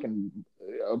me fucking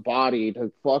a body to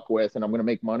fuck with, and I'm gonna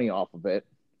make money off of it.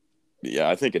 yeah,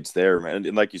 I think it's there, man.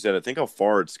 And like you said, I think how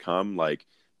far it's come. Like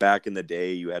back in the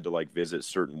day, you had to like visit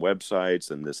certain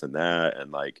websites and this and that,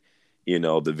 and like the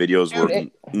videos Dude,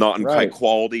 were not in high right.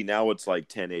 quality. Now it's like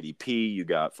 1080p. You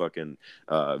got fucking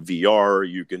VR.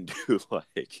 You can do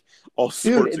like all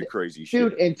sorts of dude, crazy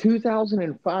dude, shit. in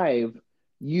 2005,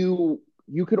 you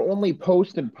could only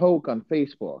post and poke on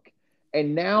Facebook,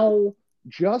 and now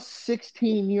just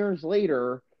 16 years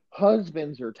later,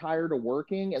 husbands are tired of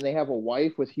working and they have a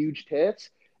wife with huge tits,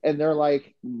 and they're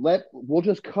like, we'll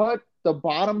just cut the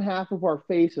bottom half of our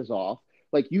faces off.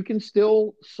 Like you can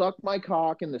still suck my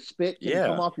cock and the spit can come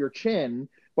Yeah, off your chin,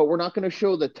 but we're not going to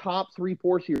show the top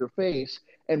three-fourths of your face,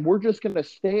 and we're just going to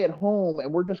stay at home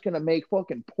and we're just going to make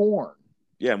fucking porn.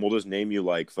 yeah, and we'll just name you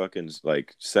like fucking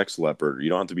like sex leopard. You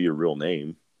don't have to be your real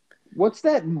name. What's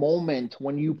that moment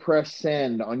when you press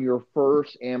send on your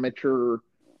first amateur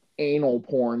anal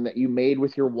porn that you made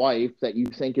with your wife that you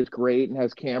think is great and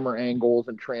has camera angles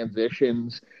and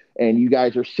transitions, and you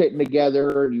guys are sitting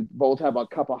together and you both have a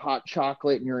cup of hot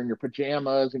chocolate and you're in your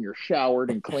pajamas and you're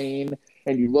showered and clean,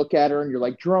 and you look at her and you're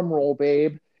like, drum roll,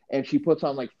 babe, and she puts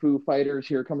on like Foo Fighters,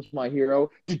 Here Comes My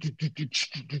Hero, here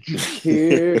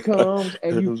comes,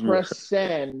 and you press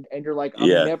send and you're like, I'm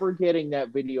Yeah, never getting that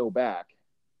video back.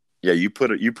 yeah. You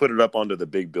put it up onto the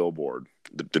big billboard,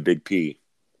 the big P.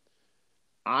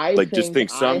 I Like just think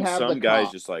think I some have the some guys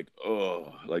cock. just like,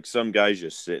 oh, like some guys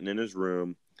just sitting in his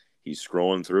room, he's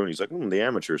scrolling through and he's like, the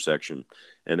amateur section,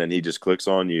 and then he just clicks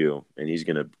on you and he's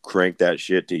gonna crank that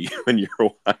shit to you and your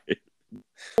wife.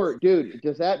 Or, dude,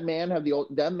 does that man have the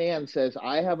old? That man says,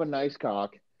 I have a nice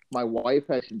cock. My wife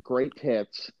has great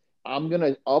tits. I'm going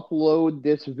to upload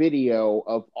this video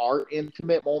of our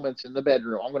intimate moments in the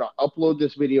bedroom. I'm going to upload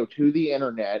this video to the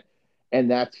internet.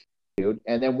 And that's, dude.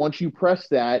 And then once you press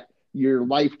that, your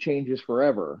life changes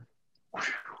forever.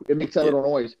 It makes that Yeah, little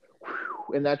noise.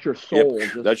 And that's your yep, soul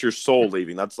just, that's your soul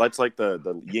leaving. That's like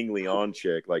the Ying Leon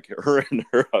chick, like her and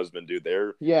her husband, dude.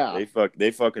 yeah.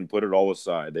 They fucking put it all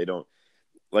aside. They don't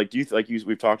like. Do you like you?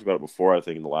 We've talked about it before. I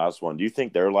think in the last one. Do you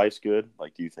think their life's good?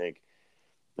 Like, do you think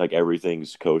like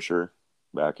everything's kosher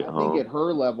back at I think home? at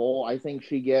her level, I think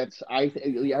she gets.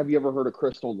 Have you ever heard of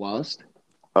crystal lust?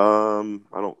 I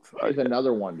don't. Is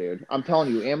another one, dude. I'm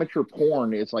telling you, amateur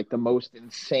porn is like the most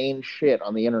insane shit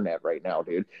on the internet right now,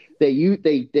 dude.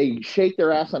 They shake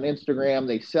their ass on Instagram,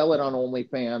 they sell it on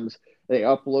OnlyFans, they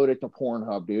upload it to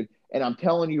Pornhub, dude. And I'm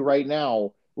telling you right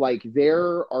now, like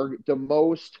there are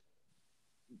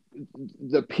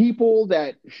the people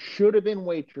that should have been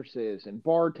waitresses and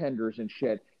bartenders and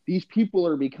shit. These people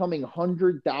are becoming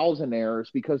 100,000aires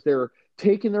because they're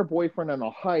taking their boyfriend on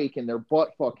a hike and they're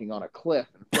butt fucking on a cliff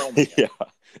and filming it.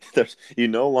 Yeah, you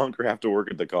no longer have to work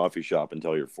at the coffee shop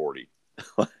until you're 40. You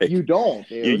Like don't,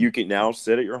 dude. you can now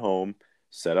sit at your home,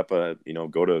 set up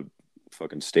go to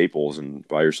fucking Staples and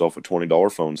buy yourself a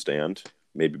 $20 phone stand.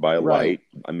 Maybe buy a Right.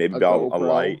 light, maybe A buy a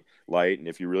GoPro. light, and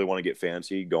if you really want to get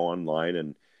fancy, go online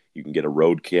and you can get a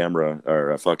Rode camera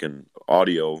or a fucking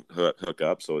audio hook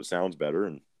up so it sounds better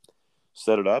and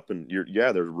set it up. And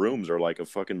their rooms are like a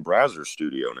fucking Browser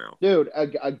studio now. Dude,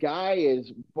 a guy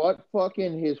is butt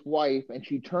fucking his wife and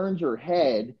she turns her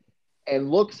head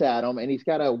and looks at him and he's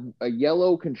got a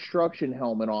yellow construction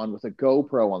helmet on with a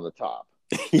GoPro on the top.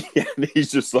 Yeah, and he's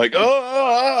just like,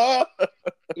 oh,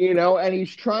 And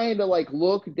he's trying to like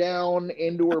look down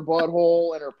into her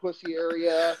butthole and her pussy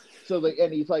area.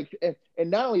 And he's like, and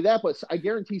not only that, but I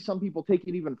guarantee some people take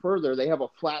it even further. They have a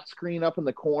flat screen up in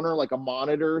the corner, like a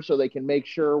monitor, so they can make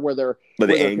sure but the where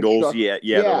they're angles, they're like,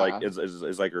 Yeah,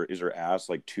 is like her ass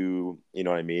like too, you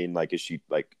know what I mean? Like,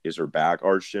 is her back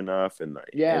arched enough? And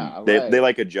yeah, they right,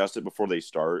 like adjust it before they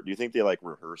start. Do you think they like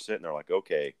rehearse it and they're like,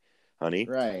 okay, honey,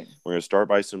 right, we're gonna start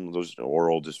by some of those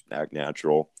oral, just act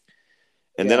natural,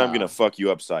 and then I'm gonna yeah. fuck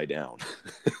you upside down.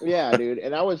 Yeah, dude.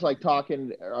 And I was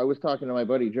talking to my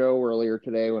buddy Joe earlier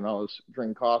today when I was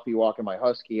drinking coffee, walking my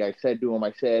husky. I said to him,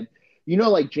 I said,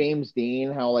 like James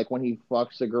Dean, how like when he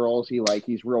fucks the girls,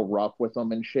 he's real rough with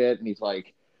them and shit, and he's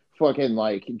like fucking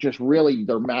like just really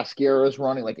their mascara's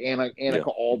running. Like Yeah, Annika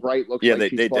Albright looks yeah, like they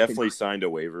she's they fucking definitely signed a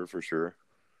waiver for sure.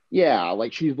 yeah,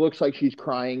 like she looks like she's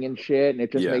crying and shit, and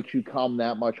it just Yeah. makes you come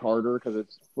that much harder because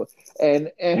it's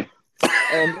and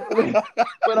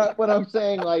when I'm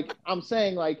saying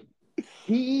like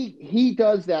he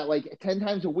does that like 10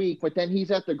 times a week, but then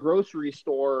he's at the grocery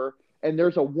store and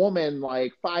there's a woman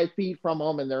like 5 feet from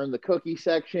him and they're in the cookie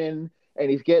section and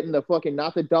he's getting the fucking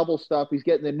not the double stuff, he's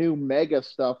getting the new mega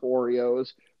stuff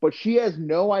Oreos, but she has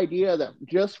no idea that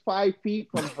just 5 feet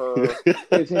from her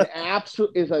is a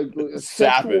sexual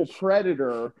Savage.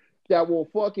 predator that will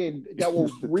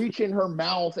reach in her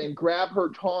mouth and grab her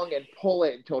tongue and pull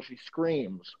it until she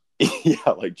screams. Yeah,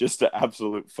 like just an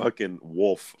absolute fucking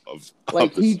wolf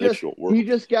Like of the sexual he world.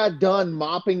 just got done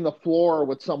mopping the floor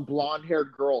with some blonde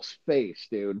haired girl's face,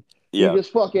 dude. Yeah, He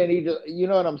just you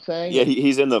know what I'm saying? yeah, And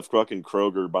he's in the fucking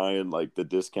Kroger buying like the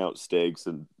discount steaks,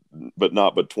 and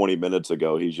but 20 minutes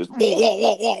ago he's just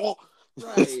right.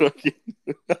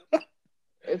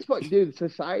 It's like, dude,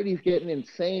 society's getting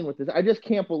insane with this. I just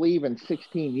can't believe in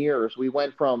 16 years we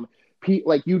went from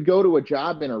like you'd go to a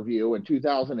job interview in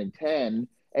 2010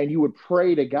 and you would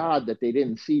pray to God that they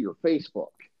didn't see your Facebook.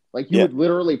 Like you yeah, would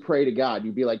literally pray to God.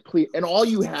 You'd be like, please, and all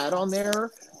you had on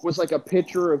there was like a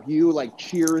picture of you like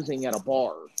cheersing at a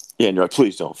bar. yeah, and you're like,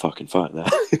 please don't fucking find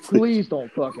that. Please. Please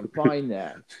don't fucking find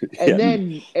that. Yeah,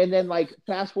 And then like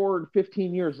fast forward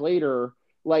 15 years later,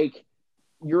 like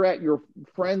you're at your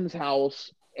friend's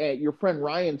house, at your friend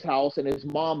Ryan's house, and his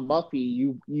mom Muffy.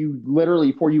 You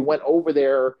literally before you went over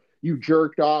there, you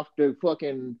jerked off to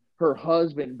fucking her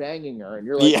husband banging her, and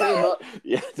you're like, hey, yeah,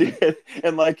 yeah, dude.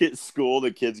 And like at school, the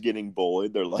kids getting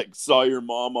bullied. They're like, saw your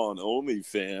mom on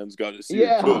OnlyFans.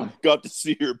 yeah, Got to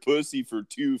see her pussy for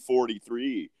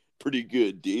 $243. Pretty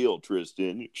good deal,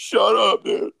 Tristan. Shut up,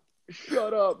 dude.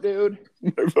 shut up, dude.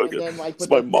 And then like, It's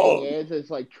but my the thing mom. is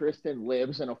like Tristan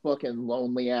lives in a fucking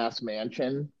lonely ass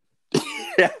mansion.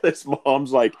 Yeah, this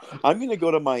mom's like, I'm gonna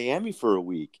go to Miami for a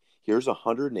week. Here's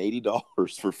 $180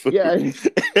 for Yeah,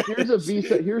 food. Here's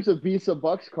a Visa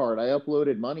Bucks card. I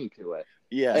uploaded money to it,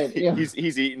 Yeah, and yeah,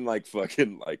 he's eating like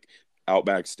fucking like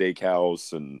Outback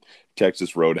Steakhouse and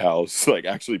Texas Roadhouse, like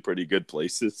actually pretty good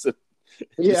places.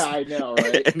 yeah, Just I know,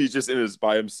 right? and he's just in his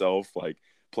by himself, like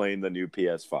playing the new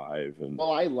PS5 and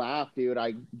Well, I laugh, dude.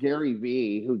 Gary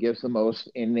V, who gives the most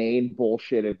inane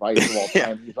bullshit advice of all yeah,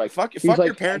 time. He's fuck your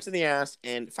like, parents in the ass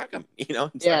and fuck them. It's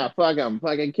like yeah, fuck him,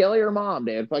 fucking kill your mom,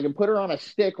 dude. Fucking put her on a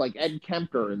stick like Ed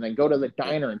Kemper, and then go to the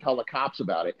diner and tell the cops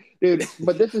about it, dude.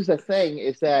 But this is the thing: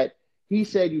 is that he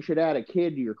said you should add a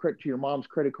kid to your mom's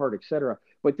credit card, etc.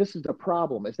 But this is the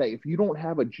problem: is that if you don't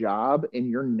have a job and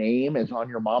your name is on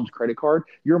your mom's credit card,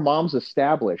 your mom's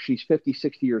established. She's 50,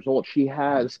 60 years old. She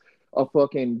has a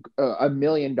fucking $1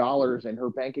 million in her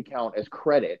bank account as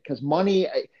credit, because money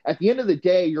at the end of the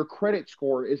day, your credit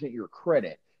score isn't your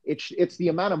credit. It's the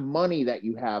amount of money that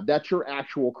you have. That's your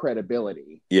actual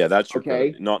credibility. Yeah, that's your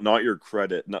Okay. credit. Not your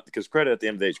credit. Not because credit at the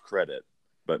end of the day is credit,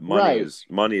 but Right.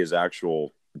 money is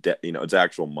actual debt. You know, it's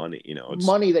actual money. You know, it's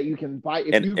Money that you can buy.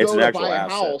 If and you it's go an to actual buy a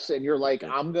asset. house and you're like,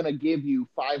 Yeah. I'm gonna give you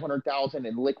 500,000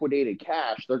 in liquidated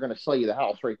cash, they're gonna sell you the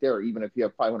house right there, even if you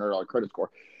have $500 credit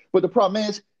score. But the problem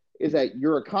is that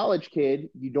you're a college kid,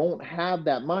 you don't have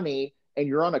that money, and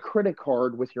you're on a credit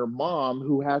card with your mom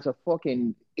who has a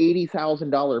fucking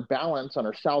 $80,000 balance on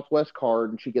her Southwest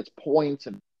card, and she gets points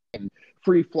and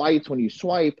free flights when you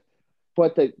swipe.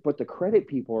 But the credit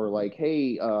people are like,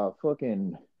 hey,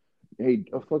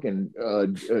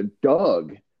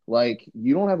 Doug, like,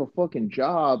 you don't have a fucking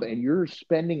job and you're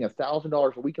spending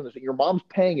 $1,000 a week on this. Your mom's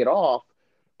paying it off,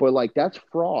 but like, that's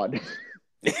fraud.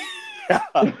 Yeah,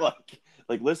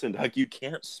 listen, like you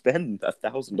can't spend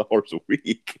 $1,000 a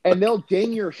week. And they'll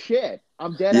ding your shit.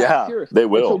 I'm dead ass Yeah, serious. they And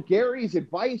so will. Gary's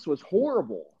advice was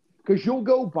horrible, because you'll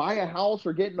go buy a house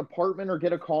or get an apartment or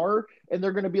get a car, and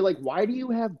they're going to be like, why do you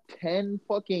have 10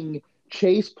 fucking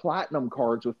Chase Platinum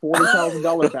cards with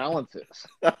 $40,000 balances?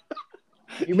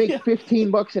 You make Yeah.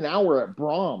 $15 an hour at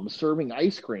Brahms serving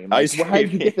ice cream. Like, Ice how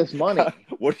did you cream. get this money?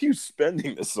 What are you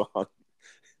spending this on?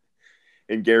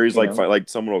 And Gary's You like, know? like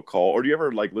someone will call, or do you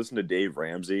ever like listen to Dave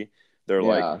Ramsey? They're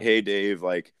like, Yeah. "Hey, Dave,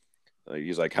 like,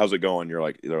 he's like, how's it going?" They're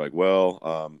like, "Well,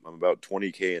 I'm about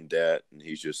 20K in debt," and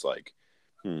he's just like,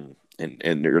 and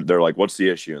they're like, "What's the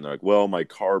issue?" And they're like, "Well, my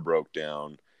car broke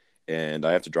down, and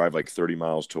I have to drive like 30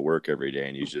 miles to work every day."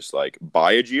 And he's just like,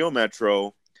 "Buy a Geo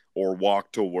Metro or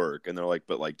walk to work." And they're like,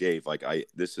 "But like Dave, like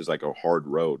this is like a hard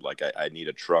road. Like I need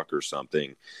a truck or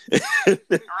something."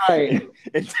 Right.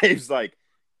 And Dave's like,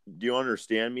 "Do you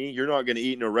understand me? You're not going to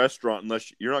eat in a restaurant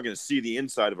unless you're not going to see the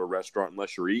inside of a restaurant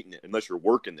unless you're eating it, unless you're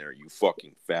working there, you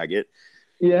fucking faggot."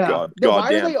 Yeah. Why are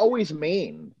Goddamn. they always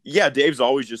mean? Yeah, Dave's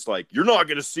always just like, "You're not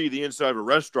going to see the inside of a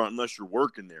restaurant unless you're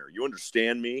working there. You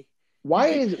understand me?" Why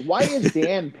is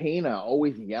Dan Pena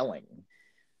always yelling?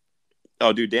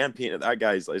 Oh, dude, Dan Pena, that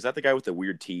guy's, is that the guy with the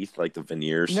weird teeth, like the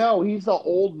veneers? No, he's the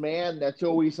old man that's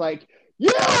always like,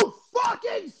 you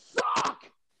fucking suck.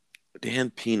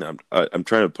 Dan Pena. I'm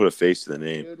trying to put a face to the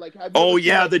name. Dude, like, have you Oh ever seen,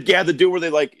 yeah, like, the dude where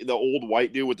they like the old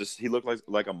white dude with this. He looked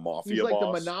like a mafia he's like the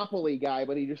boss. Monopoly guy,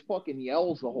 but he just fucking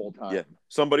yells the whole time. Yeah,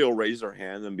 somebody will raise their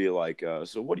hand and be like,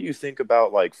 "So what do you think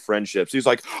about like friendships?" He's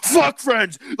like, "Fuck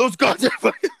friends, those goddamn."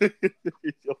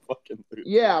 You'll fucking lose.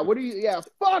 Yeah,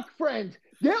 fuck friends.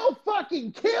 They'll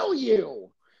fucking kill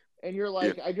you. And you're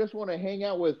like, Yeah. I just want to hang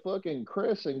out with fucking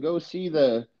Chris and go see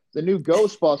the new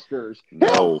Ghostbusters. No.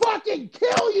 He'll fucking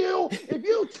kill you if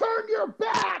you turn your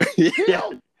back. Yeah.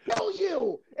 He'll kill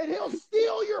you, and he'll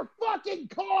steal your fucking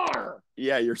car.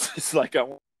 Yeah, you're just like, I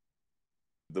want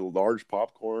the large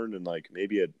popcorn and like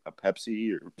maybe a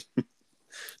Pepsi or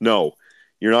no.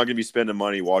 You're not going to be spending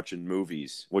money watching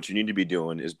movies. What you need to be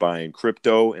doing is buying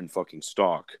crypto and fucking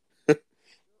stock.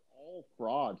 All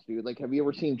frauds, dude. Like, have you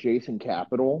ever seen Jason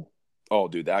Capital? Oh,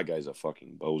 dude, that guy's a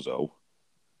fucking bozo.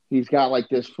 He's got like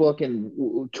this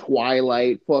fucking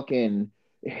Twilight fucking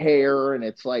hair, and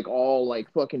it's like all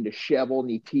like fucking disheveled,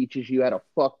 and he teaches you how to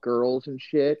fuck girls and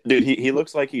shit. Dude, he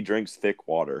looks like he drinks thick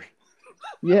water.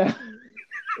 Yeah.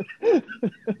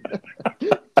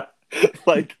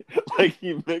 like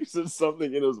he mixes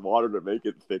something in his water to make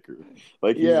it thicker.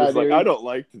 Like he's Yeah, just like, dude. I don't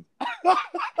like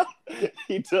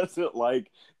he doesn't like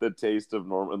the taste of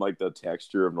normal and like the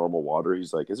texture of normal water.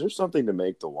 He's like, is there something to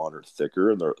make the water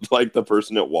thicker? And they're like, the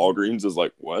person at Walgreens is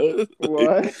like, what?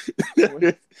 What?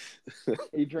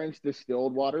 He drinks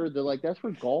distilled water. They're like, that's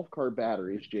for golf cart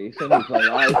batteries, Jason. He's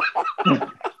like,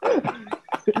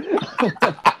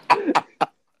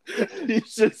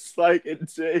 He's just like, it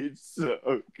tastes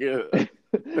so good.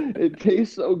 it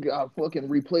tastes so good. Fucking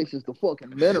replaces the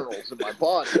fucking minerals in my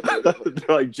body.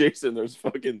 They're like, Jason, there's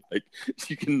fucking like,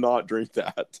 you cannot drink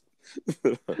that.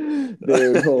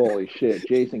 Dude, holy shit.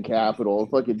 Jason Capital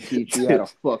fucking teach you how to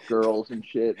fuck girls and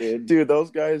shit, dude. Dude, those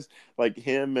guys, like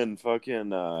him and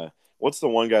fucking what's the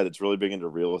one guy that's really big into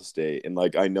real estate? And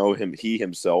like, I know him, he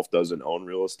himself doesn't own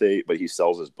real estate, but he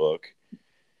sells his book.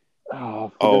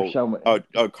 Cardone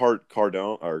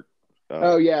or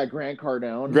oh yeah, Grant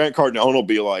Cardone. Grant Cardone will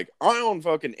be like, I own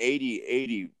fucking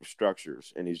 80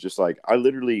 structures, and he's just like, I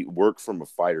literally work from a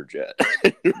fighter jet.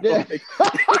 Yeah.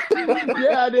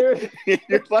 Yeah, dude.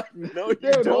 You're like, no, you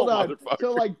dude, don't, hold on.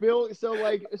 motherfucker. So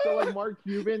like Mark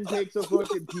Cuban takes a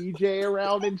fucking PJ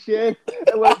around and shit,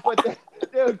 and like,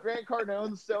 Dude, Grant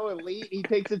Cardone's so elite. He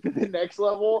takes it to the next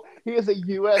level. He has a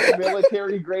U.S.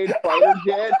 military grade fighter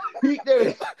jet. Dude,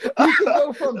 he can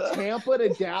go from Tampa to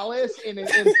Dallas in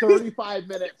 35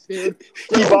 minutes, dude.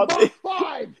 He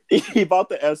bought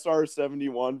the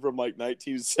SR-71 from like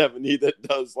 1970 that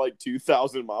does like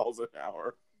 2,000 miles an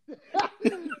hour.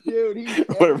 Dude,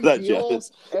 whatever that jet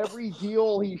is. Every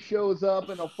deal he shows up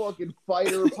in a fucking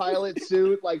fighter pilot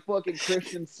suit like fucking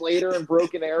Christian Slater and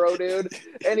Broken Arrow, dude.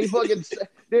 And he fucking,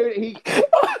 dude,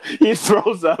 he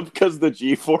throws up because the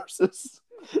G-forces.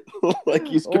 Like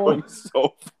he's going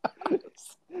so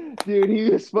fast. Dude, he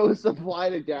was supposed to fly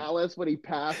to Dallas when he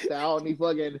passed out, and he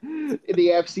fucking the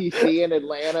FCC in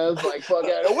Atlanta's like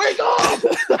fucking wake up.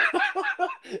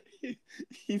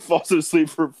 He falls asleep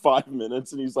for 5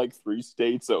 minutes, and he's like 3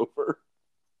 states over.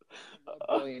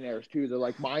 Billionaires too. They're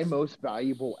like, my most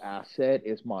valuable asset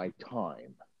is my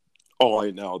time. Oh,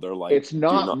 I know. They're like, it's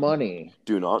not money.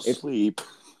 Do not sleep.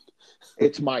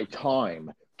 It's my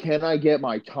time. Can I get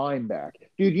my time back?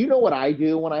 Dude, you know what I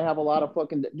do when I have a lot of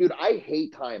fucking... Dude, I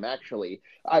hate time, actually.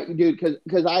 Because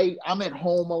I'm at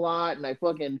home a lot,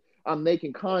 and I'm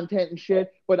making content and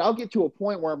shit, but I'll get to a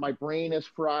point where my brain is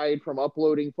fried from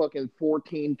uploading fucking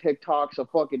 14 TikToks a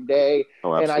fucking day.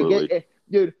 Oh, absolutely.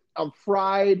 Dude, I'm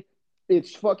fried.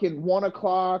 It's fucking 1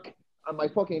 o'clock. I'm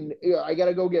like fucking... I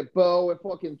gotta go get Bo at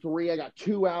fucking 3. I got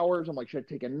 2 hours. I'm like, should I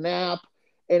take a nap?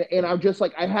 And I'm just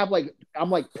like, I'm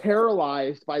like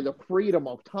paralyzed by the freedom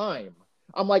of time.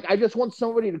 I'm like, I just want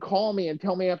somebody to call me and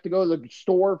tell me I have to go to the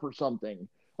store for something.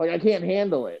 Like, I can't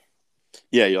handle it.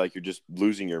 Yeah, you're just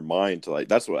losing your mind to like,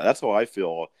 that's how I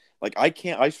feel. Like,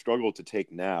 I struggle to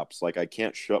take naps. Like, I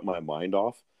can't shut my mind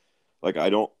off. Like, I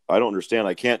don't understand.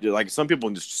 I can't do, like, some people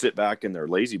can just sit back in their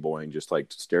lazy boy and just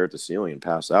like stare at the ceiling and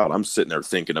pass out. I'm sitting there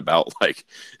thinking about like,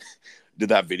 did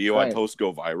that video I post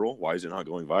go viral? Why is it not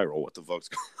going viral? What the fuck's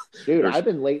going on?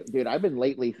 Dude, I've been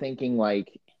lately thinking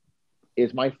like,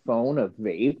 is my phone a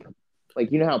vape?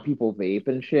 Like, you know how people vape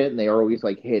and shit and they are always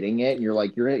like hitting it and you're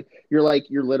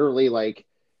literally like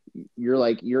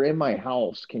you're in my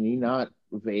house. Can you not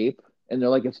vape? And they're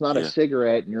like, it's not a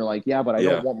cigarette. And you're like, yeah, but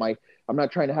I'm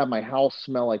not trying to have my house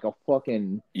smell like a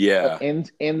fucking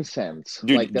incense.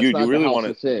 Dude, like, that's not you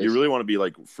really want to be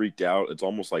like freaked out. It's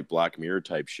almost like Black Mirror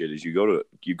type shit. As you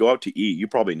go out to eat, you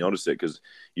probably notice it because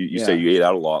you say you ate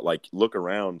out a lot. Like, look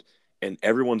around and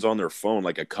everyone's on their phone.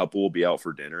 Like, a couple will be out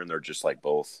for dinner and they're just like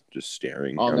both just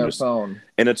staring on their phone.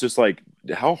 And it's just like,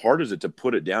 how hard is it to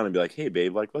put it down and be like, hey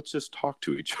babe, like, let's just talk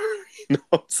to each other.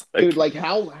 It's like, dude, like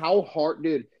how hard,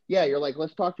 dude. Yeah, you're like,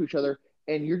 let's talk to each other,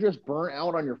 and you're just burnt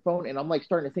out on your phone. And I'm like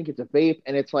starting to think it's a vape,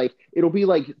 and it's like it'll be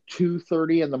like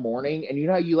 2:30 in the morning, and you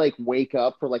know how you like wake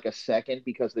up for like a second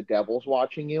because the devil's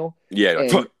watching you. Yeah,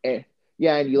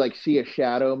 and you like see a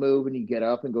shadow move, and you get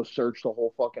up and go search the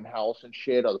whole fucking house and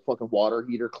shit, or the fucking water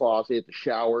heater closet, the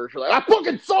showers. You're like, I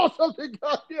fucking saw something,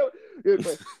 dude.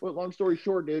 But long story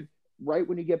short, dude. Right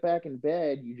when you get back in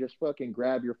bed, you just fucking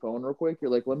grab your phone real quick. You're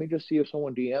like, let me just see if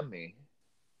someone DM me.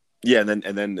 Yeah, and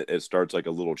then it starts like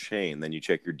a little chain. Then you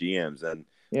check your DMs, then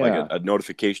like a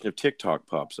notification of TikTok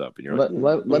pops up, and you're like,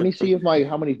 let me see if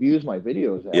how many views my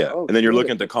videos have. Yeah, and then you're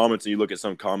looking at the comments, and you look at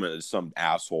some comment as some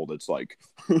asshole that's like,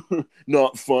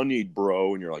 not funny,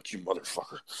 bro, and you're like, you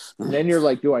motherfucker. And then you're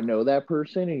like, do I know that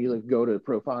person? And you like go to the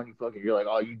profile, and you're like,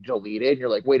 oh, you delete it, and you're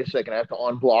like, wait a second, I have to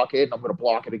unblock it, and I'm gonna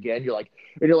block it again. You're like,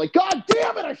 God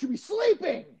damn it, I should be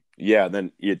sleeping. Yeah,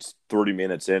 then it's 30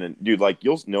 minutes in, and dude, like,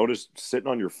 you'll notice sitting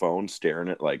on your phone staring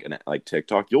at like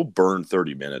TikTok, you'll burn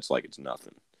 30 minutes like it's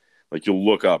nothing. Like, you'll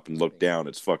look up and look down,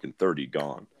 it's fucking 30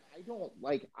 gone.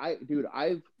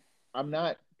 I'm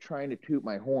not trying to toot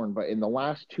my horn, but in the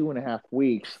last 2.5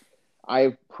 weeks,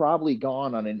 I've probably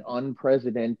gone on an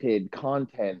unprecedented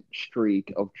content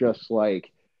streak of just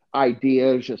like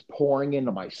ideas just pouring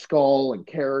into my skull and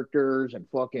characters and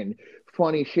fucking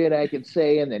funny shit I could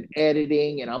say, and then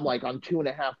editing. And I'm like on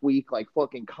 2.5 week like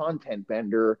fucking content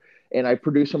bender, and I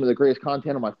produce some of the greatest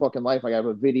content of my fucking life. I have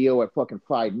a video at fucking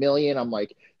 5 million. I'm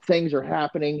like, things are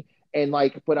happening, and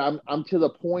like, but I'm to the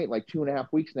point like 2.5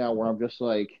 weeks now where I'm just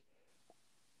like,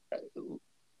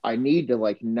 I need to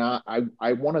like not.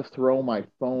 I want to throw my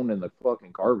phone in the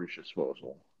fucking garbage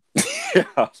disposal.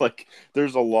 Yeah, like,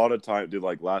 there's a lot of time, dude.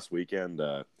 Like, last weekend,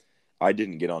 I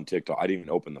didn't get on TikTok. I didn't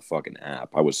even open the fucking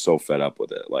app. I was so fed up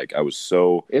with it. Like, I was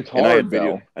so. It's hard. And I had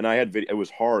video. And I had video. It was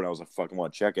hard. I was like, "Fucking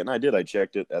want to check it." And I did. I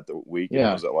checked it at the weekend.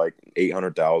 I was at like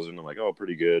 800,000. I'm like, oh,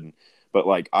 pretty good. But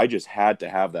like, I just had to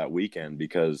have that weekend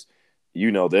because,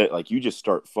 you know, that like, you just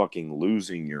start fucking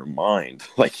losing your mind.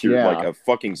 Like, you're like a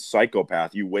fucking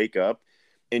psychopath. You wake up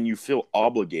and you feel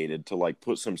obligated to like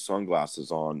put some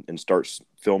sunglasses on and start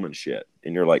filming shit,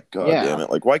 and you're like, God damn it,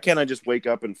 like why can't I just wake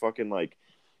up and fucking like,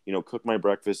 you know, cook my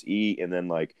breakfast, eat, and then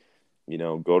like, you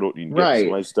know, go to get some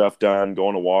of my stuff done, go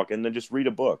on a walk, and then just read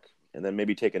a book, and then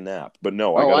maybe take a nap. But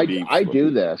no, I gotta be. I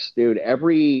do this, dude.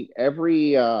 Every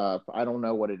I don't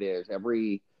know what it is.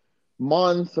 Every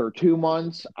month or 2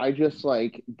 months, I just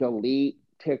like delete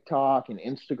TikTok and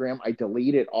Instagram. I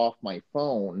delete it off my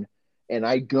phone, and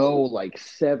I go like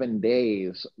 7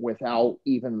 days without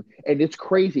even. And it's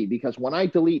crazy because when I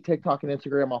delete TikTok and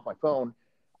Instagram off my phone,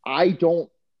 I don't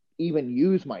even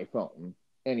use my phone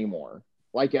anymore,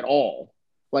 like at all.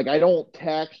 Like I don't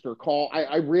text or call.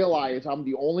 I realize I'm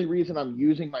the only reason I'm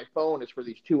using my phone is for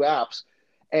these two apps,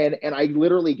 and I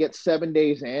literally get 7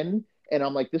 days in, and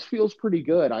I'm like, this feels pretty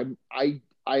good.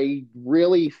 I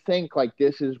really think like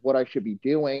this is what I should be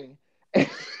doing.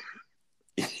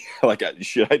 Like,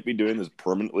 should I be doing this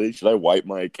permanently? Should I wipe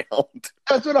my account?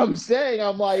 That's what I'm saying.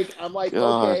 I'm like,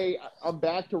 God. okay, I'm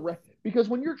back to because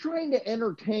when you're trying to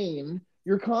entertain,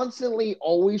 you're constantly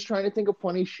always trying to think of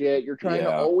funny shit. You're trying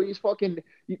to always fucking.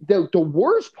 The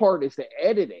worst part is the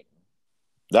editing.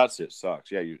 That's it.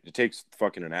 Sucks. Yeah, it takes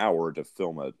fucking an hour to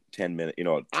film a 10-minute. You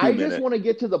know, a 2-minute. I just want to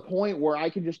get to the point where I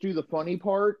can just do the funny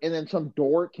part, and then some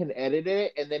dork can edit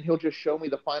it, and then he'll just show me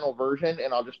the final version,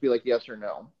 and I'll just be like, yes or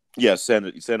no. Yeah, send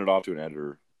it off to an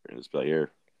editor, and just be like,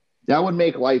 here. That would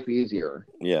make life easier.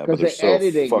 Yeah, but they're so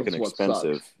fucking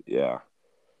expensive. Yeah.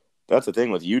 That's the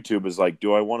thing with YouTube is like,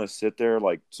 do I want to sit there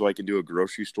like so I can do a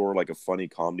grocery store, like a funny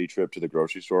comedy trip to the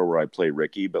grocery store where I play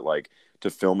Ricky, but like to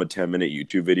film a 10-minute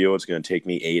YouTube video, it's going to take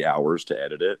me 8 hours to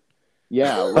edit it.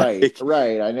 Yeah, right,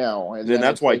 right. I know. And then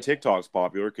that's why TikTok's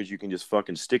popular, because you can just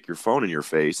fucking stick your phone in your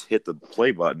face, hit the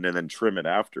play button, and then trim it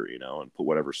after, you know, and put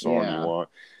whatever song you want.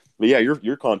 But yeah,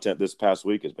 your content this past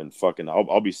week has been fucking.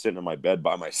 I'll be sitting in my bed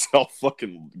by myself,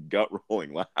 fucking gut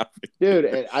rolling, laughing. Dude,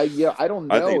 and I don't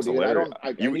know, I think it's dude. Hilarious.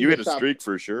 You hit a streak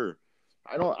for sure.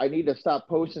 I need to stop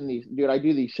posting these, dude. I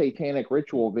do these satanic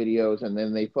ritual videos, and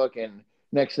then they fucking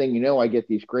next thing you know, I get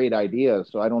these great ideas.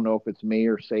 So I don't know if it's me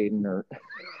or Satan or.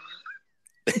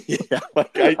 Yeah,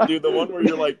 like I do the one where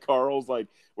you're like Carl's like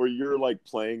where you're like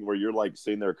playing where you're like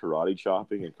sitting there karate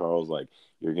chopping and Carl's like,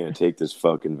 you're gonna take this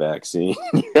fucking vaccine.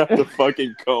 You have to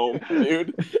fucking comb,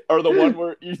 dude. Or the one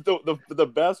where the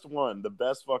best one, the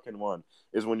best fucking one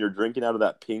is when you're drinking out of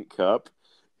that pink cup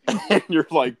and you're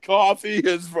like, coffee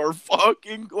is for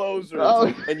fucking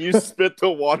closers, and you spit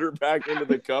the water back into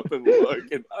the cup and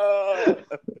look and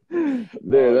dude,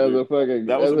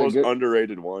 that was the most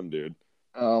underrated one, dude.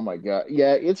 Oh my god.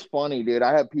 Yeah, it's funny, dude.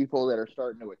 I have people that are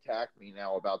starting to attack me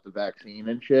now about the vaccine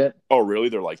and shit. Oh, really?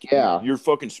 They're like, yeah, you're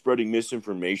fucking spreading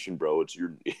misinformation, bro. It's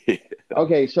your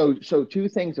Okay, so two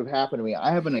things have happened to me.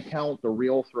 I have an account, the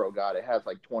Real Throw God. It has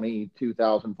like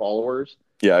 22,000 followers.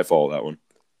 Yeah, I follow that one.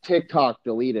 TikTok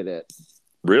deleted it.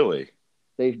 Really?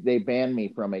 They banned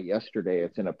me from it yesterday.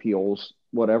 It's in appeals,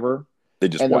 whatever. They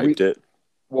just wiped it.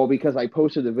 Well, because I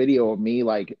posted a video of me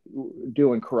like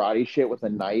doing karate shit with a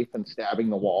knife and stabbing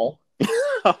the wall.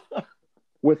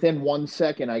 Within 1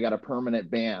 second, I got a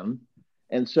permanent ban,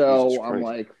 and so I'm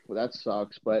like, well, that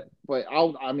sucks. But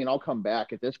I'll come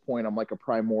back. At this point, I'm like a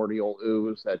primordial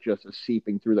ooze that just is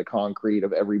seeping through the concrete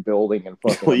of every building and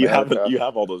fucking. Well, you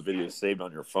have all those videos saved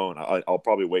on your phone. I'll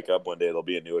probably wake up one day. There'll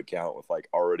be a new account with like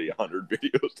already 100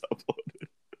 videos uploaded.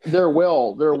 There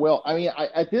will. I mean,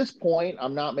 at this point,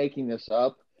 I'm not making this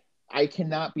up. I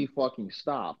cannot be fucking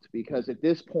stopped because at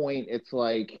this point, it's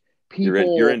like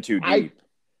people. You're in too deep.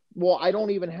 I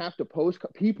don't even have to post.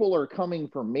 People are coming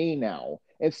for me now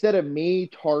instead of me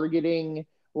targeting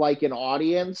like an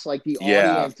audience. Like the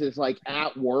audience is like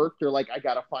at work. They're like, I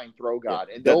gotta find Throw God,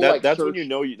 and that's when you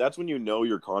know that's when you know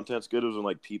your content's good. Is when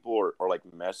like people are like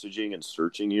messaging and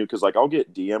searching you, because like I'll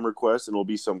get DM requests and it'll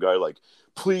be some guy like,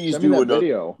 please do another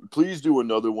video. Please do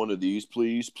another one of these,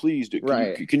 please do.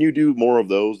 Can you do more of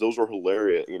those? Those are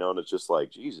hilarious, you know. And it's just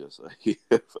like Jesus.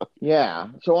 Yeah,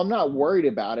 so I'm not worried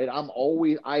about it.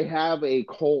 I have a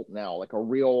cult now, like a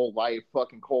real life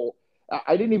fucking cult.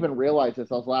 I didn't even realize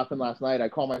this. I was laughing last night. I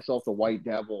call myself the White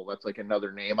Devil. That's like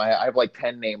another name. I have like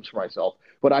 10 names for myself.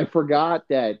 But I forgot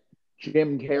that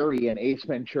Jim Carrey in Ace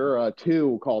Ventura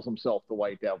 2 calls himself the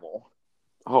White Devil.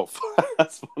 Oh,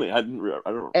 that's funny.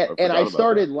 I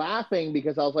started laughing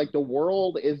because I was like, the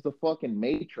world is the fucking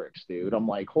Matrix, dude. I'm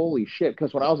like, holy shit.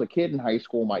 Because when I was a kid in high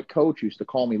school, my coach used to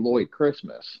call me Lloyd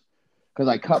Christmas because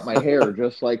I cut my hair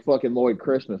just like fucking Lloyd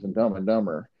Christmas in Dumb and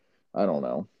Dumber. I don't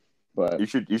know. But you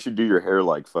should do your hair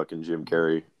like fucking Jim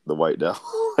Carrey, the White Devil,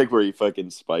 like where he fucking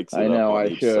spikes it. I know, up on I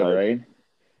each should, side. right?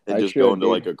 And I just go should, into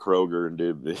like dude. a Kroger and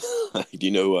do do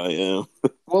you know who I am?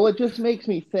 Well, it just makes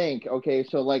me think, okay,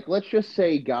 so like let's just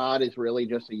say God is really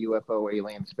just a UFO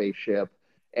alien spaceship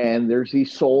and there's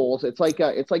these souls. It's like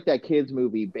that kids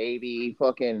movie Baby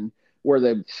fucking where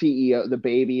the CEO the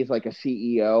baby is like a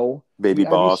CEO. Baby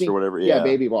Have you boss or seen whatever. yeah, Yeah.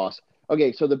 Baby Boss.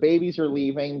 Okay, so the babies are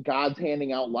leaving, God's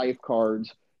handing out life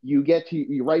cards. You get to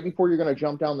you right before you're going to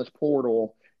jump down this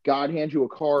portal, God hands you a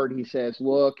card. He says,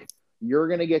 "Look, you're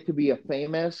going to get to be a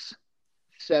famous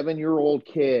 7-year-old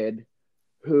kid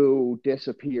who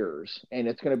disappears, and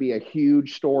it's going to be a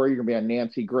huge story. You're going to be on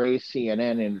Nancy Grace,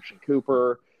 CNN, Anderson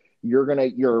Cooper.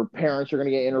 Your parents are going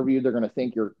to get interviewed. They're going to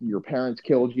think your parents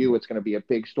killed you. It's going to be a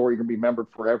big story. You're going to be remembered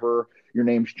forever. Your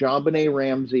name's John Benet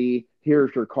Ramsey.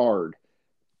 Here's your card."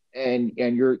 And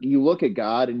you look at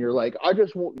God and you're like, I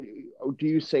just want. Do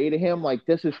you say to him like,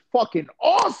 "This is fucking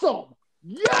awesome,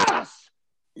 yes,"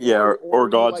 Yeah, or or are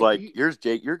you God's like, like, here's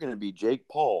Jake, you're gonna be Jake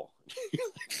Paul.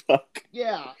 Fuck.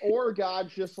 yeah, or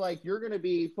God's just like, you're gonna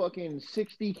be fucking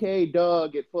 60K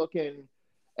Doug at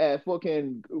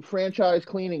fucking franchise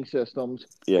cleaning systems.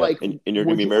 Yeah, Like, and you're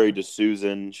gonna would be you? married to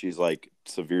Susan. She's like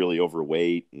severely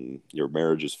overweight, and your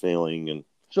marriage is failing. And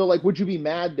So like, would you be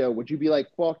mad though? Would you be like,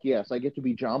 fuck yes, I get to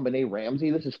be John Benet Ramsey?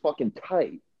 This is fucking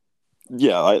tight.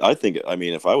 yeah, I think, I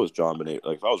mean, if I was John Bonet,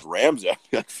 like if I was Ramsey, I'd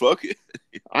be like, fuck it.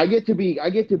 I get to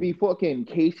be fucking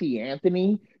Casey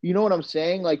Anthony. You know what I'm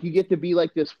saying? Like you get to be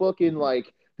like this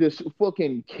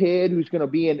fucking kid who's gonna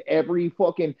be in every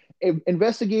fucking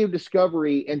investigative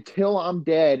discovery until I'm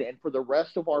dead, and for the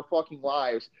rest of our fucking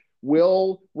lives,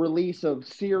 we'll release a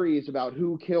series about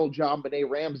who killed John Benet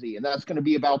Ramsey, and that's gonna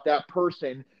be about that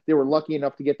person. They were lucky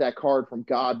enough to get that card from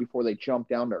God before they jumped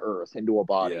down to Earth into a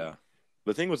body. Yeah,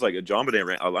 the thing was like a John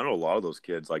Bonet. I know a lot of those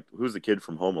kids. Like, who's the kid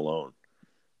from Home Alone?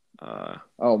 Uh,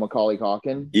 Oh, Macaulay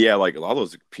Culkin. yeah, like a lot of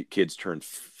those kids turn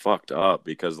fucked up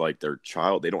because like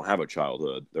they don't have a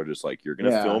childhood. They're just like, you're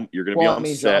gonna Yeah. film, you're gonna be Well, I on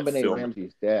mean, John set Benet filming.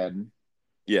 Ramsey's dead.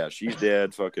 Yeah, she's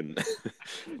dead. Fucking,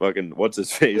 fucking, what's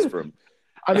his face from?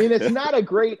 I mean, it's not a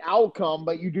great outcome,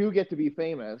 but you do get to be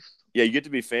famous. Yeah, you get to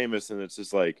be famous, and it's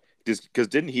just like, just because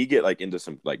didn't he get like into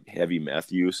some like heavy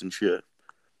meth use and shit?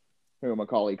 Who,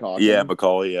 Macaulay Yeah, Culkin?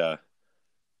 Macaulay. Yeah,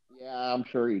 Yeah, I'm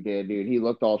sure he did, dude. He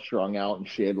looked all strung out and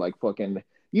shit, like fucking.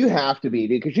 You have to be,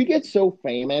 dude, because you get so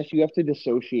famous, you have to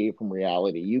dissociate from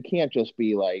reality. You can't just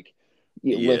be like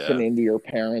yeah, listening to your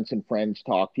parents and friends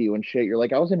talk to you and shit. You're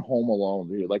like, I was in Home Alone,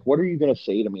 dude. Like, what are you gonna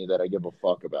say to me that I give a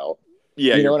fuck about?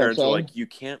 yeah. You know Your what I'm parents are saying? like, you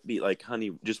can't be like,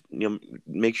 honey, just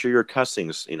make sure you're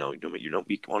cussing. You don't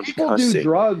be want to be People do cussing.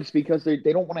 drugs because they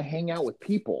don't want to hang out with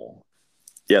people.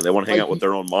 Yeah, they want to hang Like, out with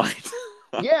their own mind.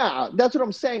 yeah, that's what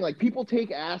I'm saying. Like, people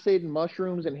take acid and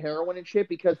mushrooms and heroin and shit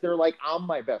because they're like, I'm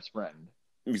my best friend.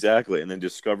 Exactly, and then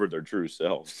discover their true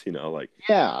selves. Like,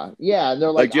 Yeah, yeah, and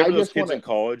they're like, like, do you I ever those just want kids in to.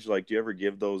 college? Like, do you ever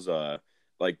give those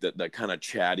like that kind of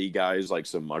chatty guys like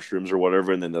some mushrooms or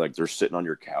whatever, and then they're sitting on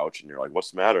your couch, and you're like,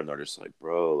 what's the matter? And they're just like,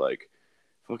 bro, like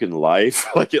fucking life,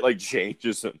 like it like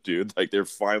changes them, dude. Like they're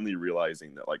finally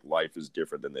realizing that like life is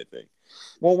different than they think.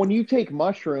 Well, when you take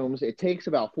mushrooms, it takes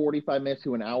about 45 minutes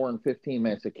to an hour and 15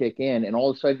 minutes to kick in, and all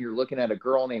of a sudden you're looking at a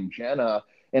girl named Jenna,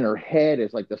 and her head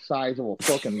is like the size of a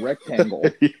fucking rectangle,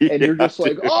 and you're Yeah, just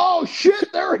like, dude. oh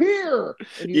shit, they're here,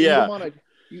 and Yeah,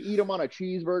 you eat them on a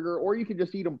cheeseburger, or you can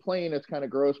just eat them plain. It's kind of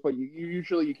gross, but you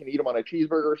can eat them on a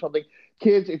cheeseburger or something.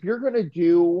 Kids, if you're gonna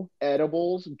do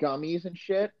edibles, gummies, and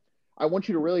shit, I want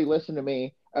you to really listen to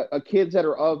me. Kids that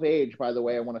are of age, by the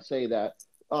way, I want to say that.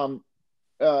 Um,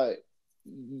 uh,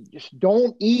 just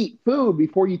don't eat food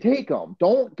before you take them.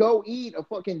 Don't go eat a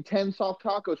fucking 10 soft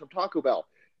tacos from Taco Bell.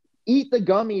 Eat the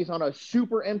gummies on a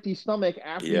super empty stomach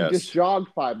after you just yes, jogged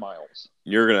 5 miles.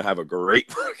 you're gonna have a great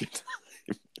fucking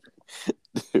time,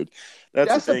 dude. That's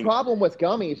the That's the thing. problem with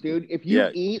gummies, dude. If you Yeah,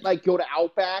 eat, like go to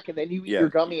Outback and then you eat yeah, your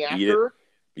gummy eat it. after,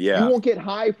 you Yeah, won't get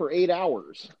high for 8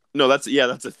 hours. no, that's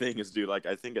the thing is, dude. Like,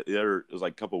 I think it was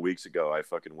like a couple of weeks ago. I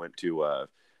fucking went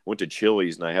to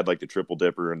Chili's and I had like the triple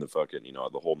dipper and the fucking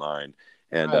the whole nine.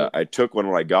 And Right. I took one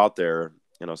when I got there,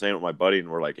 and I was hanging with my buddy, and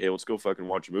we're like, hey, let's go fucking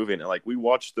watch a movie. And like we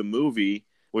watched the movie,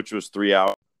 which was 3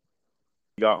 hours.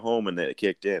 Got home and then it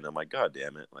kicked in. I'm like, God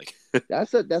damn it! Like,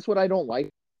 That's what I don't like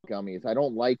gummies. I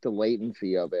don't like the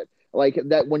latency of it. Like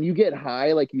that when you get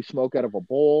high, like you smoke out of a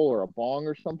bowl or a bong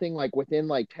or something, like within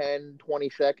like 10, 20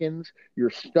 seconds, you're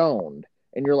stoned.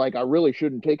 And you're like, I really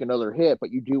shouldn't take another hit,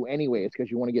 but you do anyways because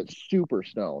you want to get super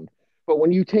stoned. But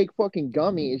when you take fucking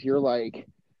gummies, you're like,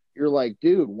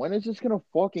 dude, when is this gonna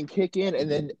fucking kick in? And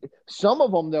then some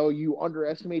of them though, you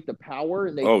underestimate the power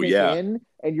and they oh kick yeah, in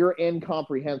and you're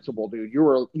incomprehensible, dude. You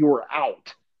were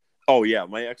out. Oh yeah,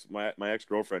 my ex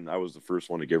girlfriend. I was the first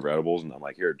one to give her edibles, and I'm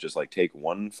like, here, just like take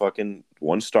one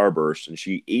Starburst, and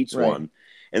she eats Right. one,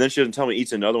 and then she doesn't tell me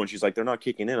eats another one. She's like, they're not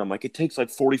kicking in. I'm like, it takes like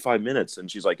 45 minutes, and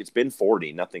she's like, it's been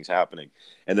 40, nothing's happening,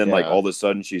 and then like Yeah. all of a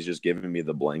sudden she's just giving me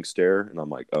the blank stare, and I'm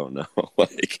like, oh no,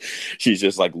 like she's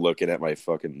just like looking at my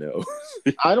fucking nose.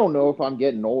 I don't know if I'm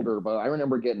getting older, but I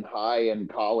remember getting high in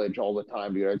college all the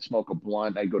time, dude. I'd smoke a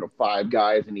blunt. I'd go to Five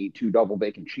Guys and eat 2 double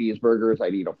bacon cheeseburgers.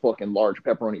 I'd eat a fucking large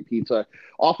pepperoni pizza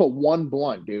off of one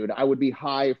blunt, dude. I would be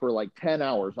high for like 10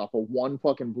 hours off of one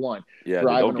fucking blunt Yeah, dude,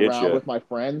 they'll driving get around you. with my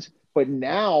friends. But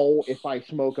now, if I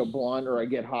smoke a blunt or I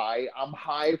get high, I'm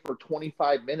high for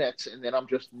 25 minutes and then I'm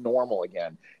just normal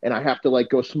again. And I have to like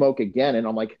go smoke again. And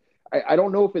I'm like, I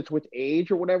don't know if it's with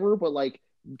age or whatever, but like,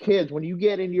 kids, when you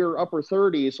get in your upper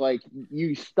 30s, like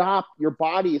you stop, your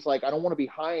body's like, I don't want to be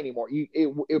high anymore.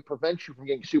 It prevents you from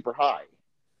getting super high.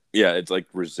 Yeah, it's like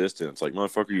resistance. Like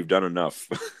motherfucker, you've done enough.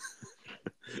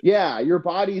 Yeah, your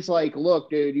body's like, look,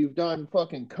 dude, you've done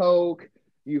fucking coke.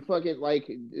 You fucking like,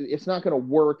 it's not gonna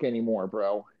work anymore,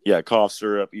 bro. Yeah, cough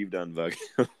syrup. You've done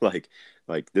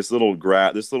like this little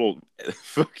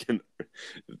fucking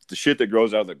the shit that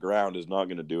grows out of the ground is not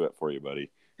going to do it for you,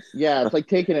 buddy. Yeah, it's like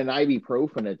taking an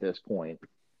ibuprofen at this point.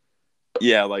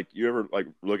 Yeah, like you ever like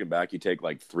looking back, you take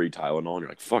like 3 Tylenol, and you're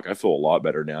like, "Fuck, I feel a lot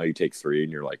better now." You take 3,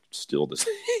 and you're like, still the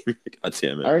same. God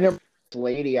damn I it. remember this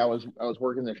lady, I was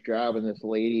working this job, and this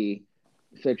lady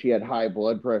said she had high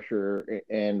blood pressure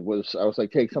and I was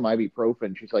like, take some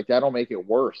ibuprofen. She's like, that'll make it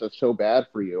worse. That's so bad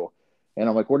for you. And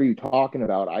I'm like, what are you talking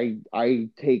about? I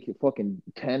take fucking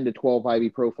 10 to 12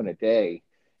 ibuprofen a day.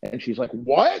 And she's like,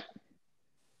 what?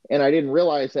 And I didn't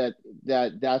realize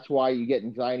that's why you get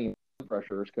anxiety and blood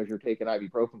pressure is because you're taking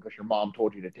ibuprofen because your mom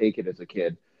told you to take it as a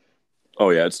kid. Oh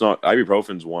yeah, it's not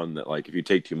ibuprofen's one that like if you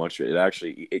take too much,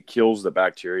 it kills the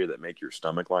bacteria that make your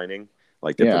stomach lining.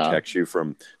 Like that Yeah. protects you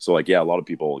from. So like yeah, a lot of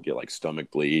people get like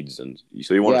stomach bleeds, and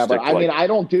so you want to Yeah, but stick to I mean, like I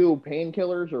don't do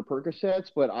painkillers or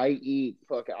Percocets, but I'll eat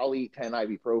 10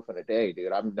 ibuprofen a day,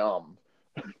 dude. I'm numb.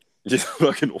 just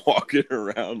fucking walking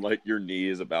around like your knee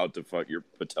is about to fuck your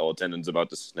patella tendon's about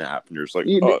to snap, and you're just like,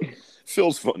 You, oh,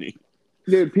 feels funny.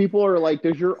 dude, people are like,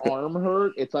 does your arm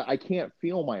hurt? It's like, I can't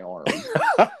feel my arm.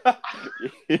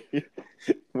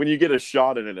 When you get a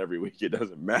shot in it every week, it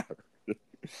doesn't matter.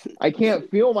 I can't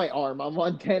feel my arm. I'm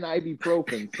on 10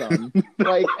 ibuprofen, son.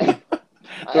 Like,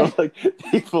 They're like,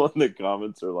 people in the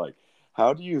comments are like,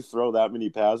 how do you throw that many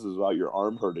passes without your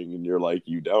arm hurting? And you're like,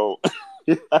 you don't.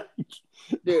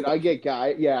 dude, I get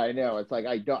yeah, I know. It's like,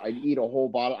 I eat a whole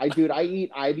bottle. I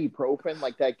eat ibuprofen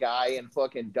like that guy in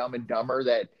fucking Dumb and Dumber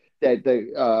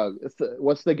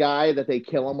what's the guy that they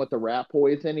kill him with the rat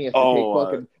poison? He has to take Oh,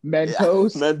 fucking yeah,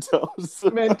 Mentos. Mentos.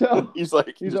 Mentos. He's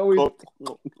like, He's just always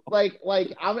like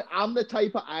I'm the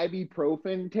type of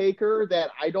ibuprofen taker that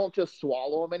I don't just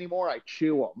swallow them anymore. I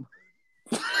chew them.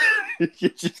 you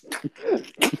just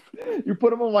You put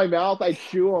them in my mouth, I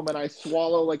chew them, and I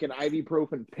swallow like an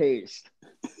ibuprofen paste.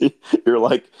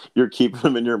 you're keeping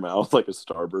them in your mouth like a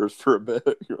Starburst for a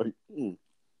bit. You're like,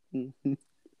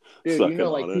 Dude, sucking on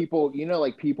it.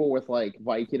 like people with like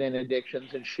Vicodin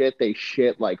addictions and shit, they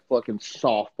shit like fucking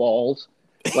softballs.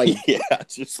 Like Yeah,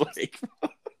 just like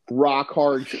rock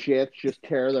hard shits, just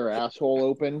tear their asshole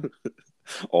open.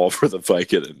 all for the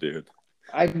Vicodin, dude.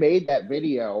 I made that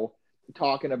video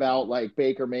talking about like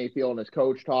Baker Mayfield and his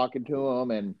coach talking to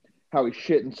him and how he's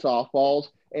shitting softballs.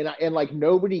 And like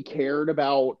nobody cared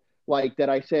about like that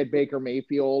I said Baker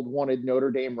Mayfield wanted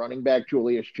Notre Dame running back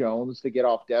Julius Jones to get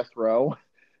off death row,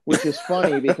 which is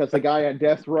funny because the guy on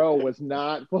death row was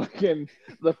not fucking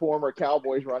the former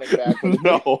Cowboys running back.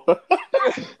 No.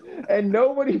 And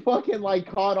nobody fucking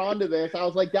like caught on to this. I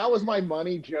was like, that was my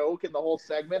money joke in the whole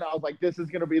segment. I was like, this is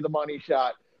going to be the money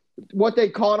shot. What they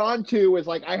caught on to is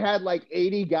like I had like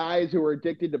 80 guys who were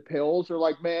addicted to pills. They're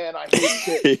like, man, I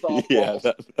hate shit softballs.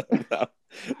 Yeah,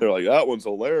 they're like, that one's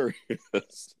hilarious.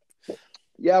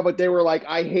 Yeah, but they were like,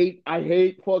 I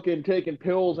hate fucking taking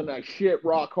pills and I shit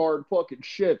rock hard fucking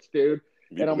shits, dude.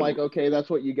 And I'm like, okay, that's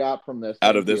what you got from this.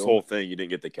 Out of this whole thing, you didn't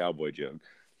get the cowboy joke.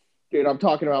 Dude, I'm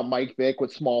talking about Mike Vick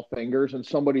with small fingers, and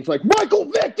somebody's like, Michael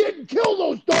Vick didn't kill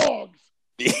those dogs.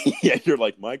 Yeah, you're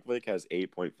like, Mike Vick has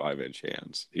 8.5-inch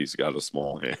hands. He's got a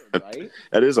small hand. Right?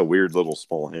 That is a weird little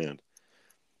small hand.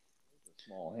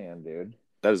 Small hand, dude.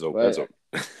 That is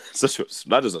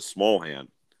that is a small hand.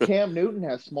 Cam Newton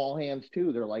has small hands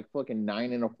too. They're like fucking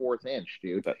 9 1/4 inch,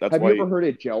 dude. That's Have why you ever heard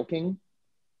of jelking?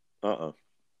 Uh-uh.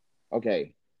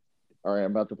 Okay. All right,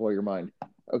 I'm about to blow your mind.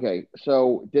 Okay,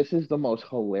 so this is the most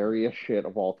hilarious shit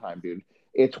of all time, dude.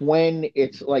 It's when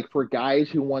it's like for guys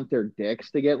who want their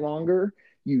dicks to get longer,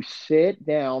 You sit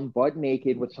down butt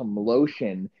naked with some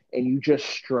lotion and you just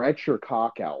stretch your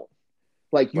cock out.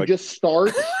 Like you Like just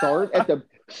start at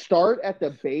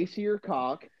the base of your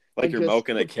cock like and you're just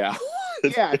milking a cow.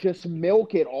 yeah, just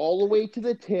milk it all the way to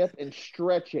the tip and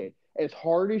stretch it as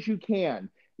hard as you can.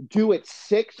 Do it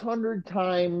 600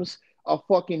 times a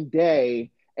fucking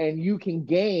day, and you can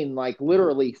gain like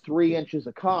literally 3 inches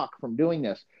of cock from doing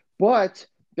this. But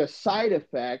the side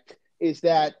effect is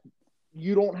that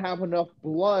you don't have enough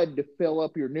blood to fill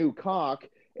up your new cock,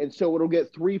 and so it'll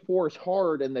get three-fourths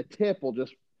hard, and the tip will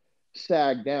just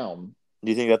sag down.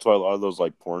 Do you think that's why a lot of those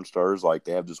like porn stars like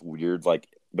they have this weird like,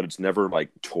 but it's never like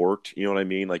torqued? You know what I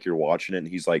mean? Like you're watching it and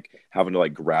he's like having to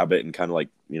like grab it and kind of like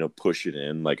push it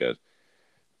in like a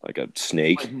Like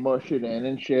snake. mush it in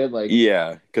and shit. Like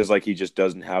Yeah, because like he just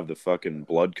doesn't have the fucking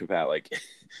blood capacity. Like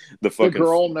the the fucking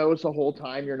girl knows the whole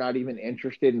time you're not even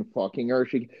interested in fucking her.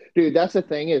 Dude, that's the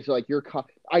thing is like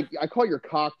I call your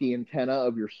cock the antenna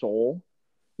of your soul.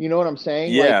 You know what I'm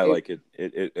saying? Like yeah, like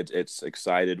it's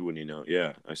excited when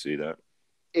Yeah, I see that.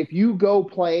 if you go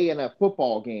play in a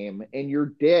football game and your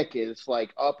dick is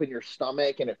like up in your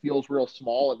stomach and it feels real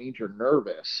small, it means you're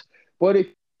nervous. But if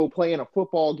you go play in a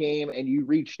football game and you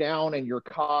reach down and your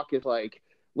cock is like,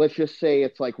 let's just say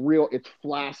it's like real, it's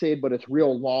flaccid, but it's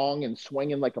real long and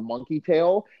swinging like a monkey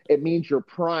tail, it means you're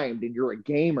primed and you're a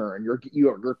gamer and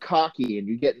you're cocky and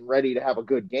you're getting ready to have a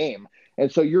good game.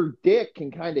 And so your dick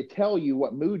can kind of tell you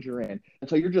what mood you're in. And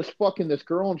so you're just fucking this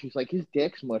girl and she's like, his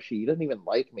dick's mushy. He doesn't even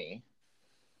like me.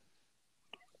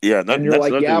 Yeah, And you're that's like,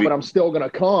 another thing yeah, but I'm still gonna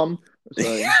come.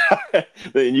 So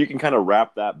and you can kind of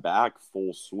wrap that back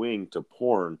full swing to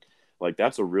porn. Like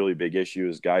that's a really big issue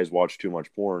is guys watch too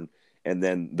much porn and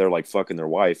then they're like fucking their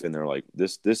wife and they're like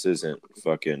this isn't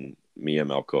fucking Mia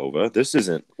Malkova. This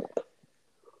isn't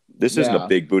a yeah.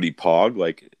 big booty pog.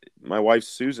 Like my wife's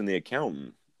Susan the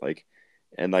accountant. Like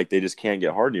and like they just can't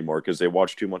get hard anymore because they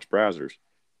watch too much Brazzers.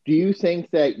 Do you think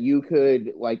that you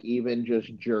could like even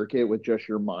just jerk it with just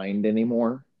your mind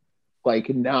anymore? Like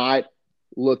not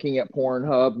looking at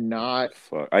Pornhub, not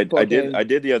Fuck. I did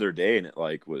fucking the other day and it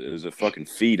was a fucking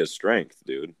feat of strength,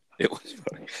 dude. It was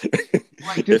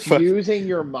like it, just using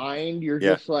your mind. You're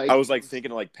yeah. just I like was like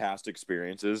thinking of like past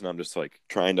experiences and I'm just like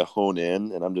trying to hone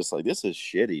in and I'm just like, this is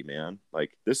shitty, man.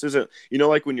 Like this isn't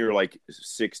like when you're like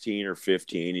 16 or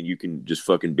 15 and you can just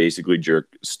fucking basically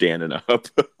jerk standing up.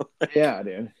 yeah,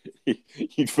 dude.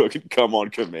 You fucking come on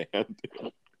command.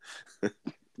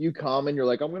 You come and you're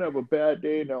like, I'm gonna have a bad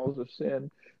day now as a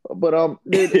sin. But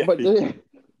dude, Yeah. but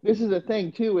this is the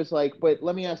thing too, is like, but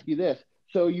let me ask you this.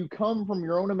 So you come from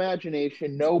your own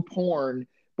imagination, no porn,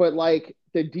 but like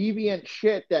the deviant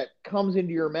shit that comes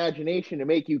into your imagination to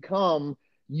make you come,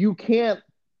 you can't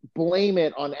blame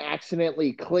it on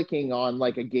accidentally clicking on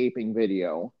like a gaping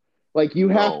video. Like you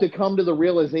have to No. come to the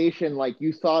realization like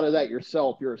you thought of that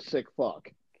yourself, you're a sick fuck.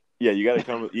 Yeah, you got to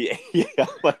come. Yeah, yeah,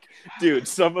 like, dude,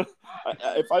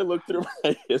 if I look through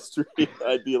my history,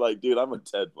 I'd be like, dude, I'm a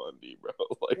Ted Bundy, bro.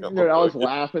 Like, I'm a Dude, I was fucking.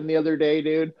 laughing the other day,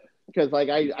 dude, because like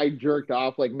I jerked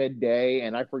off like midday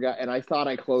and I forgot and I thought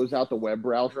I closed out the web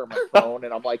browser on my phone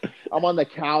and I'm like I'm on the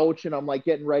couch and I'm like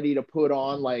getting ready to put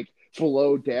on like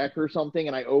below deck or something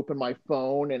and I open my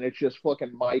phone and it's just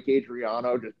fucking Mike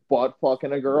Adriano just butt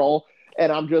fucking a girl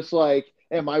and I'm just like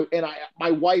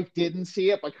my wife didn't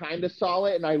see it but kind of saw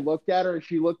it and I looked at her and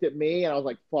she looked at me and I was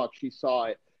like fuck she saw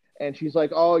it and she's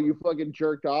like oh you fucking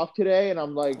jerked off today and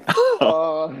I'm like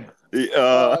uh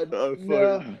Fuck.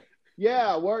 no.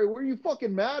 Yeah, what are you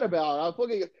fucking mad about?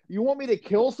 You want me to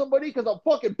kill somebody because I'm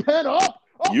fucking pent up?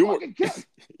 I'll You were, fucking kill.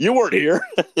 you weren't here.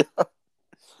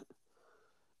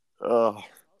 Oh,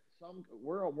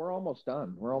 We're almost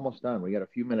done. We're almost done. We got a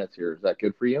few minutes here. Is that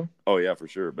good for you? oh yeah, for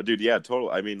sure. But dude, yeah, total.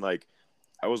 I mean, like,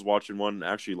 I was watching one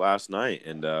actually last night,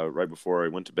 and right before I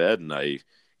went to bed, and I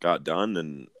got done,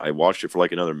 and I watched it for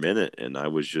like another minute, and I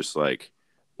was just like,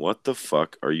 "What the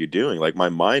fuck are you doing?" Like, my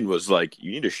mind was like,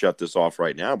 "You need to shut this off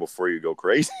right now before you go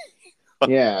crazy."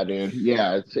 Yeah, dude.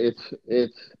 Yeah, it's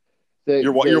the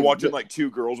You're watching the like two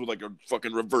girls with like a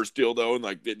fucking reverse dildo and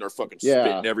like they're fucking yeah.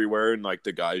 spitting everywhere and like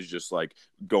the guy's just like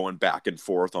going back and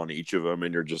forth on each of them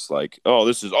and you're just like, oh,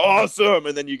 this is awesome,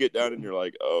 and then you get down and you're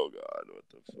like, oh god, what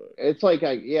the fuck? It's like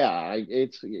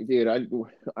it's dude.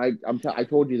 I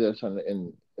told you this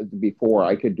in before.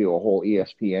 I could do a whole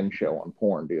ESPN show on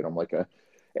porn, dude. I'm like a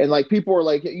and like people are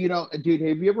like, dude,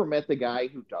 have you ever met the guy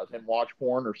who doesn't watch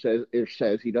porn or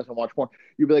says he doesn't watch porn?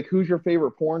 You'd be like, who's your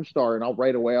favorite porn star? And I'll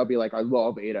be like, I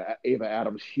love Ava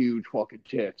Adams, huge fucking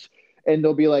tits. And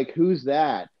they'll be like, who's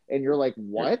that? And you're like,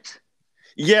 what?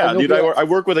 And Yeah, they'll dude, be like, I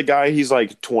work with a guy. He's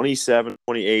like 27,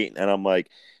 28, and I'm like,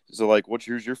 so like, what's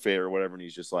your favorite or whatever? And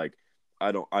he's just like,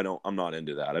 I'm not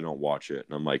into that. I don't watch it.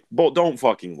 And I'm like, well, don't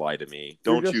fucking lie to me.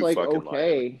 You're Don't just you like, fucking lie to me.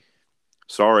 okay.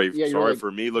 Sorry, Yeah, you're sorry like,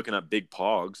 for me looking at big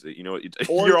pogs. You know,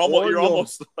 or you're you'll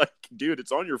almost like, dude,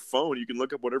 it's on your phone. You can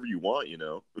look up whatever you want. You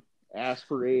know.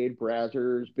 aspirate,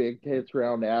 brazzers, big tits,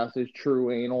 round asses,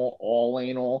 true anal, all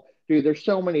anal. Dude, there's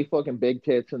so many fucking big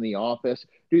tits in the office.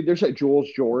 Dude, there's a Jules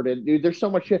Jordan. Dude, there's so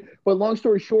much shit. But long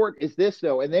story short is this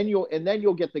though, and then you'll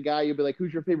get the guy, you'll be like,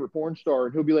 who's your favorite porn star?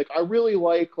 And he'll be like, I really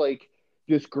like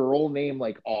this girl named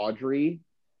like Audrey.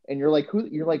 And you're like, who?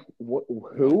 You're like, what?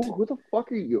 What? Who the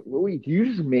fuck are you? Wait, do you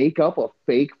just make up a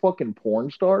fake fucking porn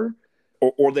star?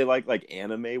 Or they like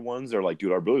anime ones. They're like,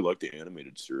 dude, I really like the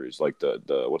animated series. Like the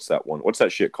what's that one? What's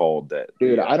that shit called? That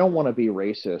Dude, the I don't want to be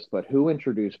racist, but who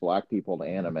introduced black people to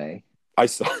anime? I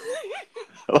saw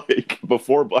like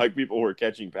before black people were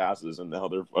catching passes and now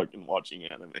they're fucking watching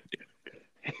anime.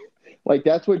 Like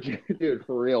that's what you, dude,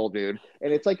 for real, dude.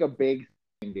 And it's like a big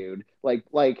thing, dude.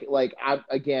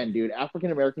 Again, dude,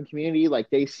 African American community, like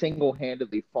they single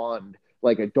handedly fund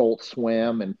like Adult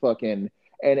Swim and fucking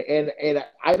and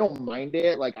I don't mind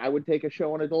it. Like I would take a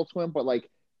show on Adult Swim, but like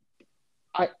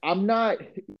I'm not.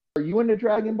 Are you into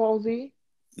Dragon Ball Z?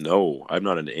 No, I'm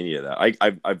not into any of that.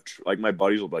 I've like my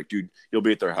buddies will be like, dude, you'll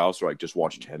be at their house or like just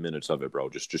watch 10 minutes of it, bro.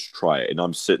 Just try it. And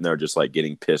I'm sitting there just like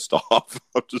getting pissed off.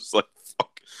 I'm just like,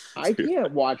 fuck. I Dude.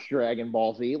 can't watch Dragon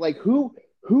Ball Z. Like who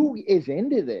is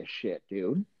into this shit,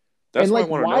 dude? And That's what I like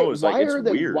want to know is like it's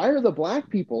why weird. are the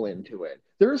black people into it?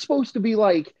 They're supposed to be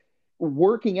like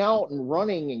working out and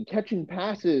running and catching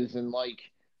passes and like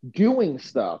doing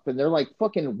stuff, and they're like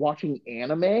fucking watching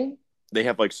anime. They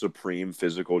have like supreme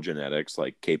physical genetics,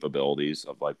 like capabilities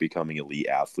of like becoming elite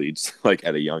athletes like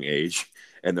at a young age,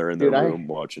 and they're in their Dude, room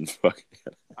watching fucking.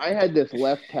 I had this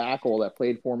left tackle that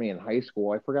played for me in high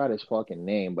school. I forgot his fucking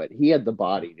name, but he had the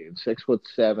body, dude.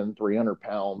 6'7", 300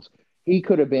 pounds. He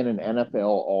could have been an NFL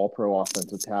All-Pro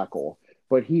offensive tackle,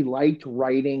 but he liked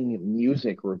writing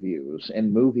music reviews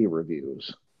and movie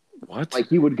reviews. What? Like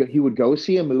he would go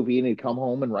see a movie and he'd come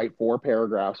home and write 4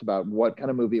 paragraphs about what kind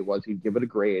of movie it was. He'd give it a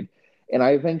grade. And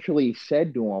I eventually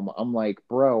said to him, I'm like,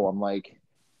 bro, I'm like,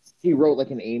 he wrote like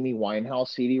an Amy Winehouse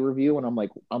CD review, and I'm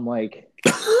like,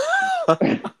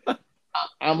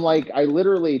 I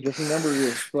literally just remember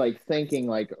just like thinking,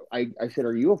 like, I said,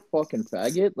 are you a fucking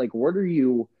faggot? Like, what are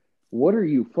you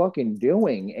fucking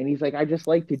doing? And he's like, I just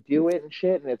like to do it and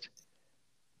shit. And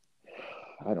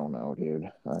I don't know, dude.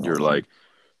 I You're don't know. like,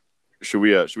 should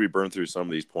we burn through some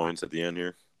of these points at the end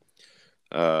here?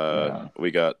 Yeah.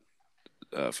 We got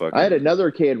I had fucking. another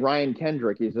kid, Ryan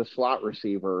Kendrick. He's a slot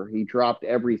receiver. He dropped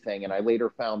everything. And I later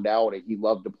found out that he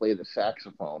loved to play the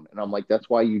saxophone. And I'm like, that's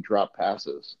why you drop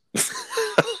passes.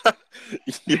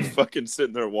 You fucking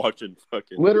sitting there watching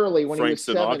fucking Literally, when he Frank was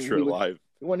seven, Sinatra live.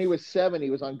 he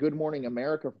was on Good Morning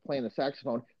America for playing the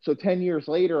saxophone. So 10 years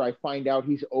later, I find out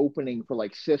he's opening for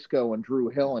like Cisco and Drew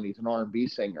Hill, and he's an R&B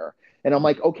singer. And I'm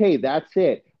like, okay, that's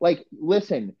it. Like,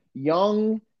 listen,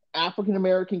 young African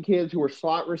American kids who are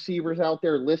slot receivers out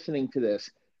there listening to this,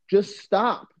 just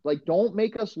stop. Like, don't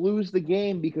make us lose the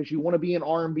game because you want to be an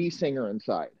R&B singer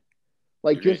inside.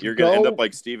 Like, just You're gonna end up go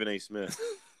like Stephen A. Smith.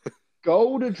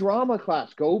 go to drama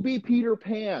class. Go be Peter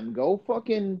Pan. Go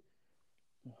fucking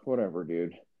whatever,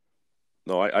 dude.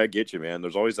 No, I get you, man.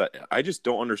 There's always that. I just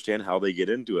don't understand how they get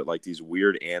into it. Like these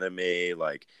weird anime,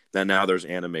 like then now there's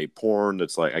anime porn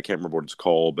that's like I can't remember what it's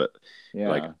called, but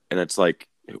like, Yeah. and it's like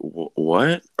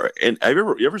what? And have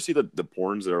you ever see the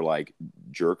porns that are like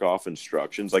jerk off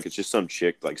instructions? Like it's just some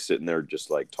chick like sitting there just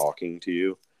like talking to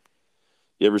you.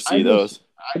 You ever I see just those?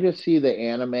 I just see the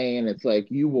anime and it's like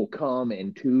you will come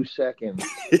in 2 seconds.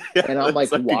 Yeah, And I'm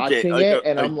it's like like a game, watching like it a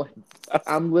and like.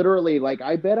 I'm literally like,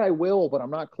 I bet I will, but I'm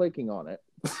not clicking on it.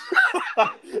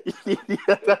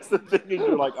 Yeah, that's the thing. Is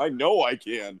you're like, I know I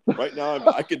can. Right now,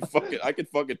 I can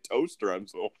fucking toast her. I'm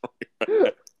so.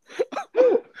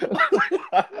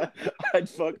 I'd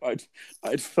fuck.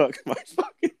 I'd fuck my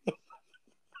fucking.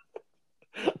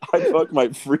 I'd fuck my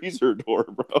freezer door,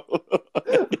 bro.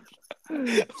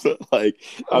 But like,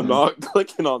 I'm not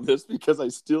clicking on this because I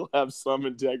still have some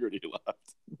integrity left.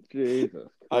 Jesus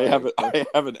I have Christ. I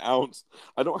have an ounce.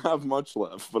 I don't have much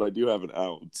left, but I do have an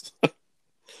ounce.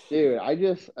 Dude,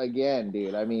 again,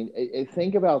 dude, I mean,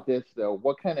 think about this, though.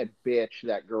 What kind of bitch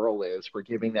that girl is for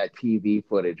giving that TV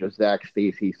footage of Zach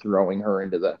Stacy throwing her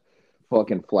into the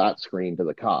fucking flat screen to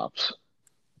the cops?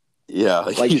 Yeah,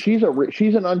 Like, she's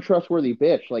an untrustworthy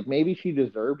bitch. Like, maybe she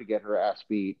deserved to get her ass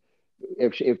beat.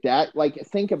 If that, like,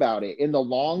 think about it. In the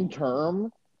long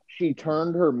term, she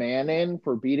turned her man in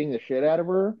for beating the shit out of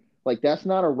her. Like, that's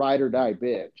not a ride or die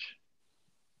bitch.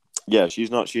 Yeah,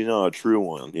 she's not a true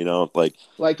one, you know, like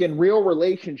Like in real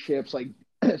relationships, like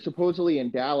supposedly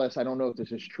in Dallas, I don't know if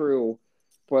this is true,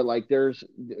 but like there's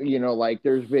like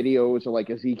there's videos of like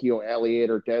Ezekiel Elliott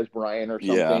or Des Bryant or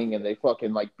yeah. something, and they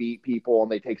fucking like beat people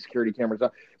and they take security cameras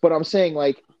out. But I'm saying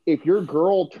like if your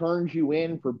girl turns you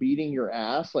in for beating your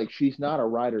ass, like she's not a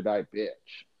ride or die bitch.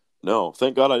 No,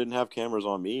 thank God I didn't have cameras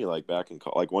on me. Like back in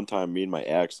like one time, me and my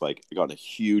ex like got in a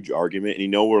huge argument,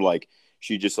 and we're like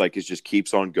she just like it just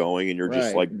keeps on going, and you're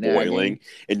just Right. like boiling, Nagging.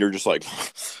 and you're just like,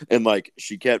 and like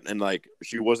she kept and like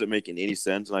she wasn't making any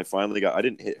sense, and I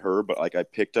didn't hit her, but like I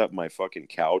picked up my fucking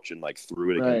couch and like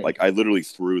threw it again, Right. like I literally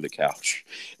threw the couch,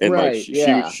 and like Right.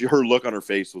 Yeah. her look on her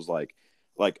face was like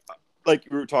like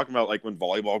we were talking about like when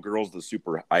volleyball girls, the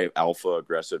super alpha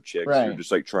aggressive chicks, you're Right.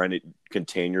 just like trying to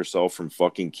contain yourself from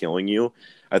fucking killing you.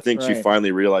 I think she Right.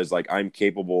 finally realized like I'm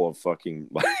capable of fucking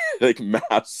like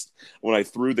mass. When I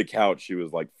threw the couch, she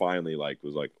was like finally like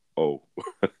was like, oh,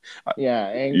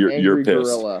 Yeah. you're Angry pissed.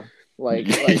 gorilla. Like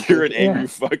You're this. an angry Yeah.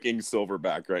 fucking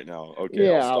silverback right now. Okay,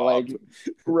 I'll Yeah. stop. Like,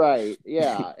 right.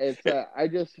 Yeah. It's, I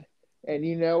just, and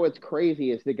it's crazy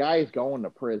is the guy's going to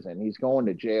prison. He's going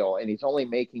to jail and he's only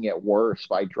making it worse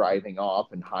by driving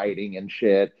off and hiding and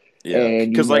shit. Yeah,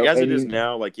 And, because like as and it is he's,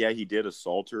 now, like yeah, he did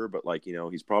assault her, but like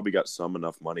he's probably got some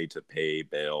enough money to pay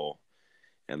bail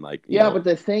and like yeah. But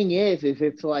the thing is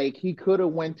it's like he could have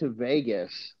went to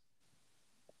Vegas.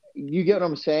 You get what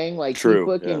I'm saying? Like he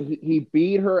true, yeah. fucking he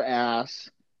beat her ass.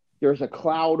 There's a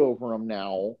cloud over him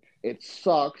now. It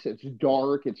sucks. It's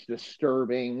dark. It's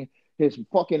disturbing. His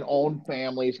fucking own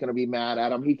family is gonna be mad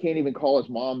at him. He can't even call his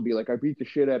mom and be like, "I beat the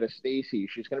shit out of Stacy."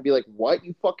 She's gonna be like, "What?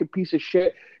 You fucking piece of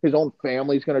shit." His own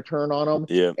family's gonna turn on him.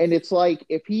 Yeah. And it's like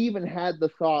if he even had the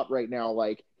thought right now,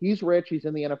 like he's rich, he's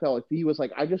in the NFL. If he was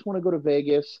like, "I just want to go to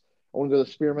Vegas. I want to go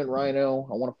to Spearmint Rhino.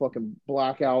 I want to fucking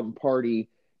black out and party."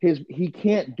 He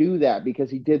can't do that because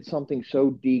he did something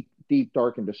so deep,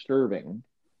 dark, and disturbing.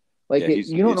 Like Yeah,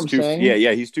 you know what it's I'm too yeah, saying?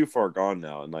 yeah, he's too far gone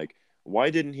now. And like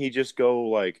why didn't he just go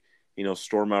like,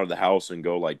 storm out of the house and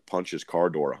go like punch his car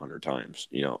door 100 times,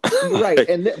 Right, Like,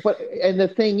 and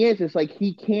the thing is like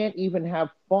he can't even have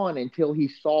fun until he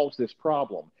solves this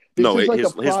problem. This no, is like a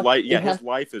his pro. life, It yeah, has his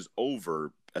life is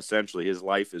over. Essentially, his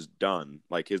life is done.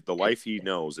 Like the life he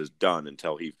knows is done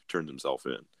until he turns himself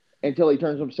in. until he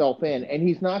turns himself in, and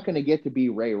he's not going to get to be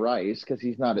Ray Rice because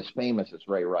he's not as famous as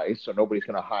Ray Rice. So nobody's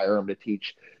going to hire him to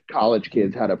teach college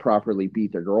kids how to properly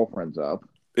beat their girlfriends up.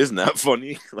 Isn't that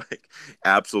funny? Like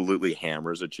absolutely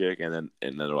hammers a chick, and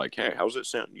then they're like, "Hey, how's it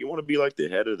sound? You want to be like the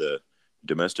head of the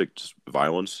domestic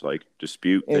violence like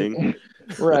dispute thing?"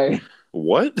 And right.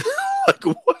 What? Like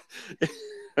what?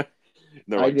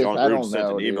 They're like, John I Gruden don't sent an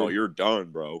know, email. dude. You're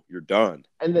done, bro. You're done.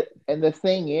 And the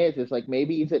thing is like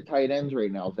maybe he's at tight ends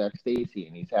right now, Zach Stacy,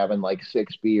 and he's having like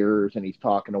 6 beers and he's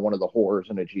talking to one of the whores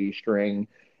in a G string,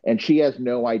 and she has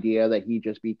no idea that he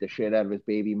just beat the shit out of his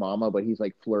baby mama, but he's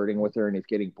like flirting with her and he's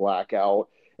getting blackout,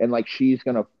 and like she's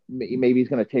gonna maybe he's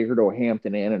gonna take her to a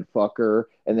Hampton Inn and fuck her,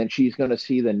 and then she's gonna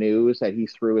see the news that he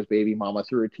threw his baby mama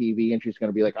through a TV, and she's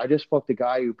gonna be like, I just fucked a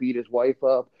guy who beat his wife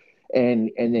up,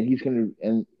 and then he's gonna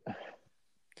and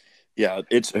Yeah,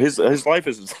 it's his life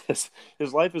is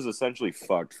his life is essentially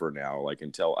fucked for now. Like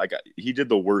until he did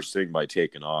the worst thing by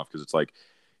taking off because it's like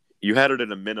you had it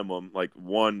at a minimum. Like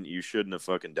one, you shouldn't have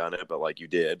fucking done it, but like you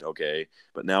did, okay.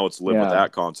 But now it's live with yeah.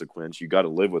 that consequence. You got to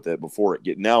live with it before it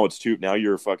get. Now it's too. Now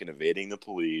you're fucking evading the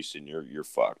police and you're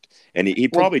fucked. And he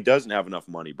Well, probably doesn't have enough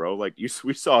money, bro. Like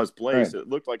we saw his right. place. It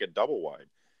looked like a double wide.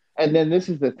 And then this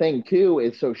is the thing too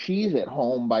is so she's at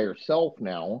home by herself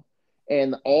now,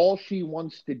 and all she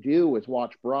wants to do is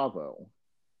watch Bravo.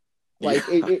 Yeah, Like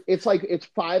it's like it's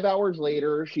 5 hours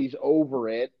later, she's over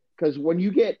it because when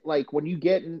you get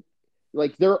in,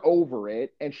 like they're over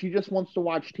it, and she just wants to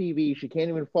watch TV. She can't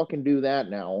even fucking do that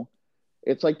now.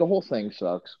 It's like the whole thing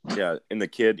sucks. yeah. And the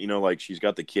kid, like she's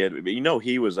got the kid, but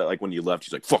he was like when you left,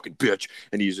 she's like fucking bitch,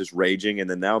 and he's just raging. And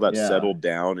then now that's Yeah, settled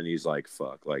down, and he's like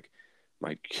fuck, like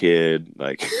my kid,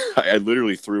 like I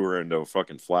literally threw her into a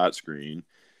fucking flat screen.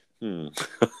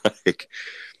 Like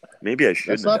maybe I that's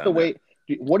shouldn't have not the done that.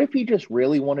 way. What if he just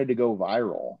really wanted to go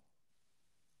viral?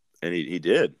 And he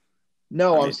did. I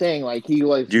No, I'm mean, saying like do he you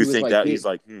was think like that he's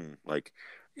like, like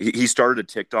he started a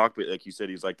TikTok, but like you said,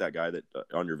 he's like that guy that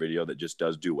on your video that just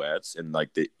does duets, and like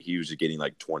he was getting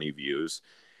like 20 views,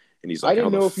 and he's I like, how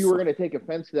didn't the know if you were fuck? going to take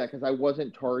offense to that because I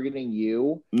wasn't targeting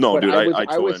you, No, but dude, I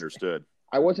totally understood.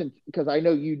 I wasn't because I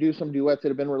know you do some duets that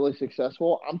have been really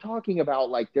successful. I'm talking about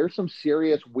like there's some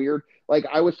serious weird like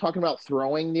I was talking about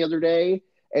throwing the other day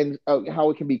and how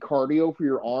it can be cardio for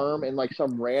your arm and like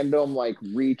some random like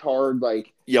retard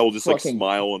like Yeah, we'll just like fucking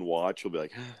smile and watch. He'll be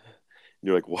like,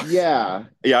 You're like, what? Yeah,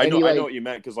 Yeah, and he I know like, what you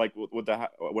meant because like with the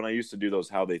when I used to do those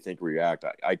how they think react,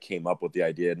 I came up with the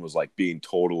idea and was like being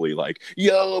totally like,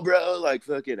 yo, bro, like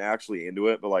fucking actually into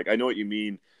it. But like I know what you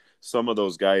mean. Some of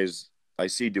those guys I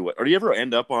see do it. Or do you ever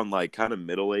end up on like kind of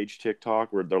middle age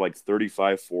TikTok where they're like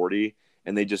 35, 40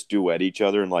 and they just duet each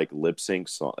other and like lip sync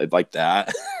song like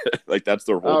that? Like that's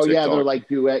their whole oh yeah, they're TikTok. like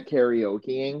duet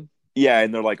karaokeing. Yeah,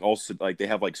 and they're like also like they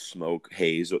have like smoke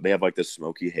haze. They have like this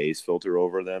smoky haze filter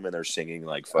over them, and they're singing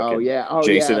like fucking Oh yeah,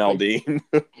 Jason it's like,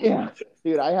 Aldean. yeah,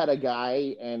 dude, I had a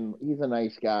guy, and he's a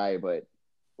nice guy, but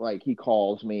like he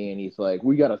calls me and he's like,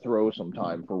 "We got to throw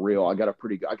sometime for real. I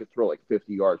could throw like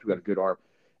 50 yards. We got a good arm."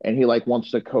 And he like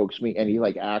wants to coax me, and he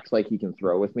like acts like he can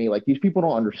throw with me. Like these people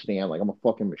don't understand. Like I'm a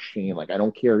fucking machine. Like I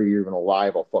don't care if you're even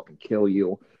alive. I'll fucking kill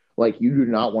you. Like you do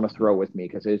not want to throw with me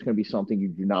because it's gonna be something you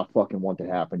do not fucking want to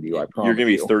happen to you. I You're promise gonna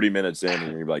be you. 30 minutes in, and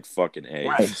you're gonna be like, "Fucking a."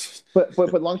 Right.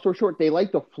 But long story short, they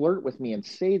like to flirt with me and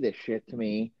say this shit to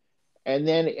me, and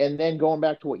then going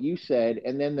back to what you said,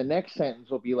 and then the next sentence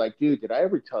will be like, "Dude, did I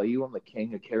ever tell you I'm the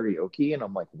king of karaoke?" And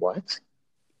I'm like, "What?"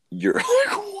 You're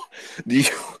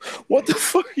like, what the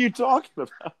fuck are you talking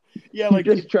about? Yeah, You like,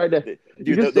 just tried to. You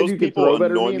dude, just said those you could people throw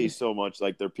better than annoy me. me so much.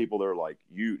 Like, they're people that are like,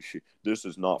 this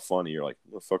is not funny. You're like,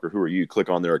 motherfucker, who are you? Click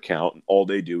on their account, and all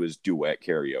they do is duet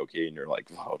karaoke, and you're like,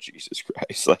 oh Jesus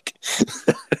Christ, like,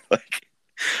 like,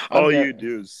 I've all done. you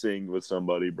do is sing with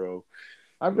somebody, bro.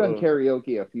 I've done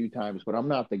karaoke a few times, but I'm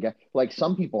not the guy. Like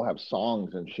some people have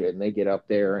songs and shit, and they get up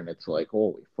there, and it's like,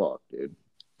 holy fuck, dude.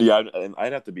 Yeah, and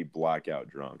I'd have to be blackout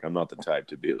drunk. I'm not the type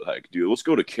to be like, dude, let's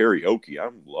go to karaoke.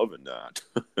 I'm loving that.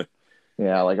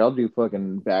 Yeah, like I'll do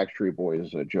fucking Backstreet Boys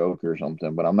as a joke or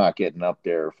something, but I'm not getting up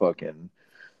there fucking.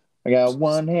 I got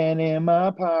one hand in my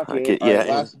pocket. Okay, All right,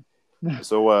 yeah. last.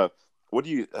 So, what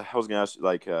do you? I was gonna ask,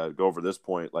 like, go over this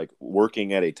point, like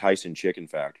working at a Tyson chicken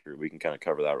factory. We can kind of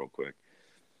cover that real quick.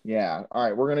 Yeah. All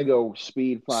right, we're gonna go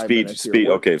speed 5 minutes here. Speed.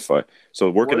 Okay, fine. So,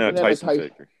 working at a Working at a Tyson Tyson,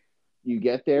 factory. you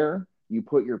get there, you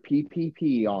put your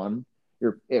PPP on,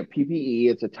 your PPE.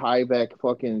 It's a Tyvek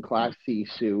fucking Class C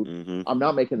suit. Mm-hmm. I'm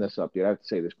not making this up, dude. I have to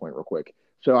say this point real quick.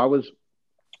 So I was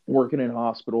working in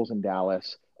hospitals in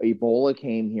Dallas. Ebola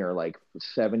came here like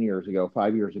 7 years ago,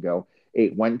 5 years ago.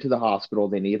 It went to the hospital.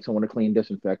 They needed someone to clean,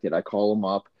 disinfect it. I call them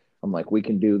up. I'm like, we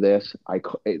can do this.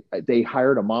 They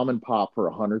hired a mom and pop for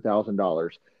 $100,000.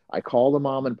 I call the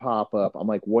mom and pop up. I'm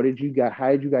like, what did you guys?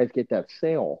 How did you guys get that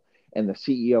sale? And the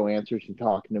CEO answers and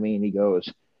talking to me, and he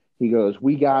goes,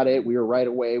 we got it. We were right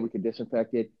away. We could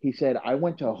disinfect it. He said, I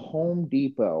went to Home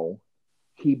Depot.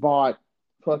 He bought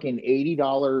fucking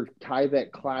 $80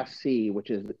 Tyvek Class C, which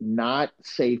is not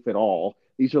safe at all.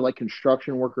 These are like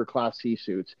construction worker Class C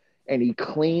suits. And he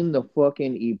cleaned the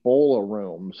fucking Ebola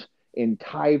rooms in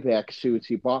Tyvek suits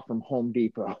he bought from Home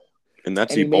Depot. And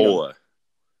that's And he made a Ebola.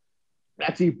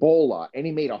 that's Ebola. And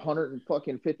he made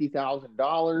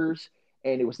 $150,000.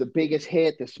 And it was the biggest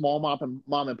hit, the small mom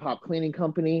and pop cleaning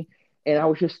company. And I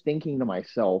was just thinking to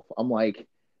myself, I'm like,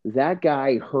 that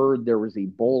guy heard there was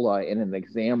Ebola in an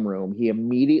exam room. He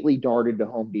immediately darted to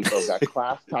Home Depot, got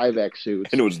class Tyvek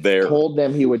suits, And it was there. told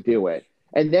them he would do it.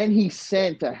 And then he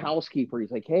sent a housekeeper.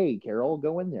 He's like, hey, Carol,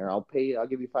 go in there. I'll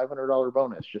give you $500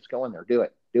 bonus. Just go in there. Do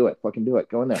it. Do it. Fucking do it.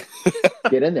 Go in there.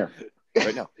 Get in there.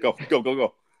 Right now. Go. Go. Go.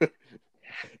 Go.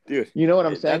 Dude, you know what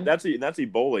I'm saying? That's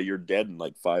Ebola. You're dead in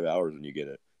like 5 hours when you get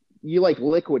it. You like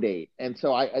liquidate. And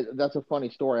so that's a funny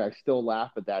story. I still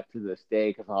laugh at that to this day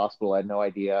because the hospital had no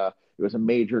idea. It was a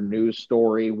major news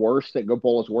story. Worse than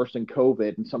Ebola is worse than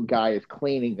COVID. And some guy is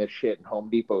cleaning this shit in Home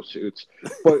Depot suits.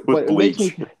 But it makes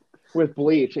me with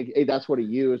bleach. That's what he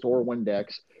used, or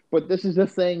Windex. But this is the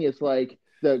thing: is like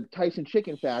the Tyson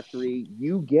Chicken Factory.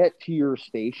 You get to your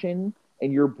station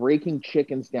and you're breaking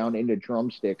chickens down into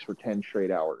drumsticks for 10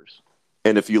 straight hours.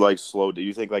 And if you like slow, do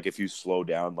you think like if you slow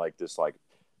down, like this like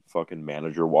fucking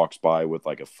manager walks by with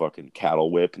like a fucking cattle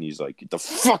whip and he's like, get the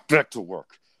fuck back to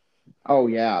work? Oh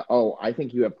yeah. Oh, I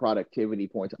think you have productivity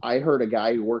points. I heard a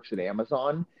guy who works at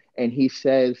Amazon, and he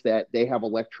says that they have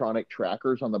electronic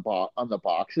trackers on the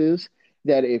boxes,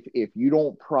 that if you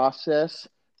don't process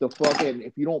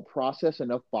if you don't process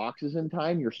enough boxes in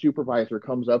time, your supervisor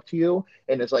comes up to you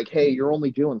and it's like, hey, you're only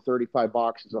doing 35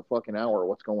 boxes a fucking hour.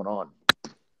 What's going on?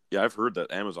 Yeah, I've heard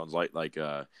that Amazon's like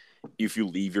if you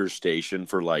leave your station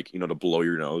for like, to blow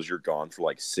your nose, you're gone for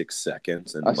like 6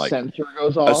 seconds, and A like sensor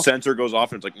goes off. a sensor goes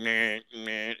off and it's like meh,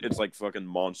 meh. It's like fucking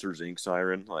Monsters Inc.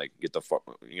 siren. Like, get the fuck,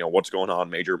 what's going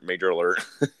on? Major alert.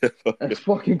 That's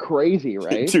fucking crazy,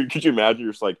 right? Dude, could you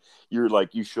imagine?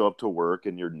 You show up to work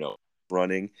and your nose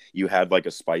running, you had like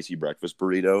a spicy breakfast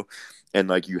burrito, and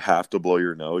like you have to blow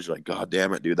your nose. You're like, God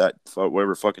damn it, dude, that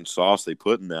whatever fucking sauce they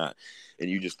put in that, and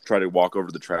you just try to walk over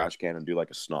to the trash can and do like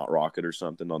a snot rocket or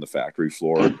something on the factory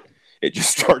floor. It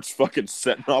just starts fucking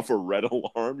setting off a red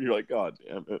alarm. You're like, God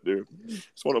damn it, dude,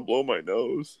 just want to blow my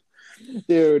nose.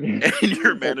 Dude. And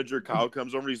your manager Kyle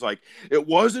comes over. He's like, it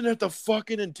wasn't at the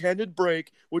fucking intended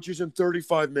break, which is in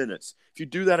 35 minutes. If you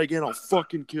do that again, I'll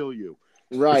fucking kill you.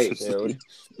 Right, dude.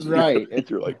 Right.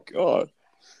 You're like, God.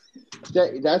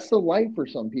 That's the life for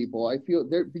some people. I feel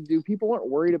dude, people aren't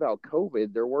worried about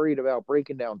COVID. They're worried about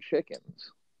breaking down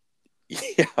chickens.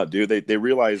 Yeah, dude. They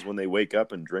realize when they wake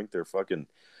up and drink their fucking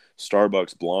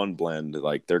Starbucks blonde blend,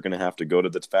 like they're gonna have to go to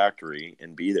this factory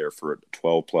and be there for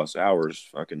 12 plus hours,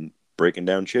 fucking breaking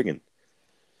down chicken.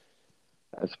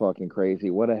 That's fucking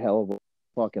crazy. What a hell of a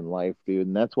fucking life, dude.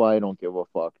 And that's why I don't give a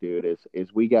fuck, dude. Is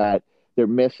we got their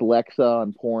Miss Lexa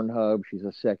on Pornhub. She's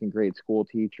a second grade school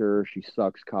teacher. She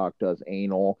sucks cock, does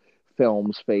anal,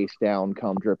 films face down,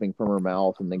 cum dripping from her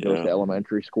mouth, and then goes to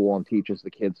elementary school and teaches the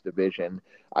kids division.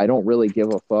 I don't really give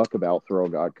a fuck about Throw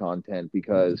God content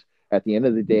because at the end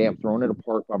of the day, I'm throwing it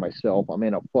apart by myself. I'm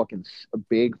in a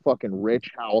big fucking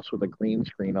rich house with a green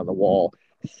screen on the wall,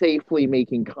 safely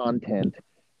making content.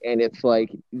 And it's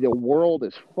like the world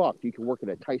is fucked. You can work at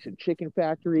a Tyson chicken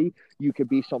factory. You could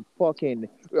be some fucking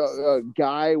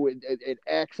guy with an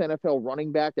ex-NFL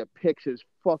running back that picks his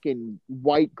fucking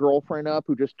white girlfriend up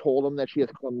who just told him that she has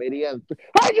chlamydia. And,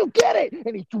 how'd you get it?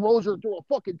 And he throws her through a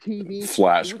fucking TV.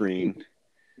 Flat screen.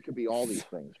 It could be all these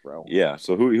things, bro. Yeah.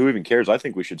 So who even cares? I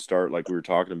think we should start, like we were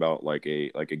talking about, like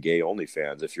a gay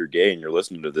OnlyFans. If you're gay and you're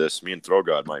listening to this, me and Throw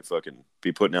God might fucking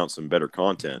be putting out some better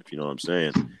content, if you know what I'm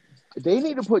saying. They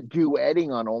need to put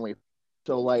duetting on OnlyFans.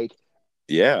 So, like,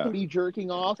 yeah, be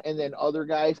jerking off, and then other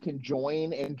guys can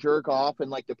join and jerk off in,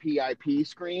 like, the PIP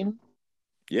screen.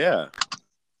 Yeah.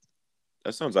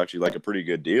 That sounds actually like a pretty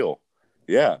good deal.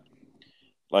 Yeah.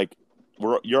 Like,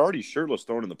 you're already shirtless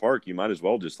thrown in the park. You might as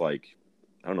well just, like,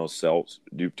 I don't know, sell.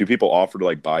 Do people offer to,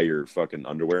 like, buy your fucking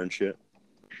underwear and shit?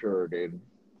 Sure, dude.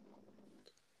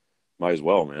 Might as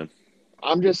well, man.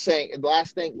 I'm just saying,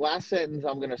 last sentence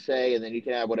I'm going to say, and then you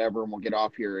can add whatever and we'll get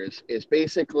off here, is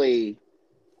basically,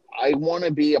 I want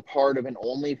to be a part of an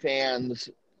OnlyFans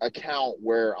account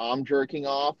where I'm jerking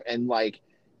off and like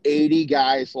 80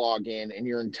 guys log in and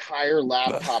your entire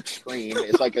laptop screen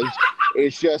is like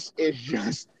it's just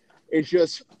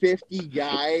 50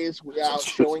 guys without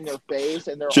showing their face,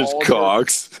 and they're just all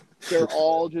cocks. They're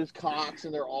all just cocks,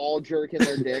 and they're all jerking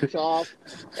their dicks off,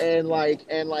 and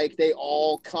they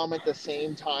all come at the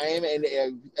same time,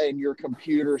 and your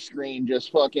computer screen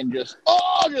just coming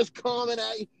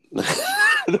at you.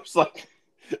 There's like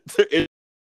it's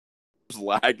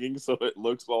lagging, so it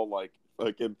looks all like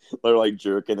fucking they're like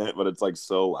jerking it, but it's like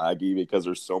so laggy because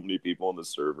there's so many people on the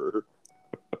server.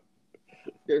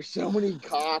 There's so many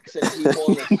cocks and people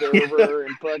on the server,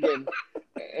 and fucking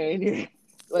and.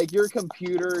 Like, your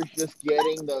computer is just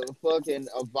getting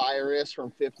a virus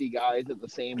from 50 guys at the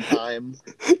same time.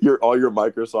 All your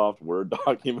Microsoft Word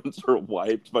documents are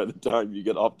wiped by the time you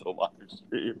get off the live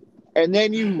stream. And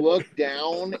then you look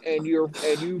down and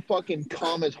you fucking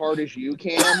come as hard as you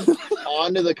can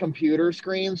onto the computer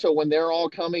screen. So when they're all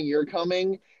coming, you're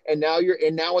coming, and now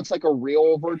it's like a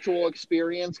real virtual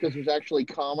experience because there's actually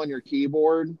cum on your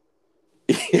keyboard.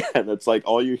 Yeah, and it's like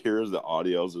all you hear is the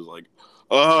audios is like,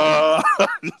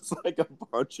 it's like a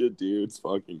bunch of dudes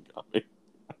fucking coming.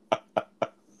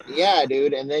 Yeah,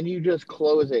 dude. And then you just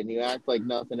close it and you act like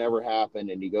nothing ever happened,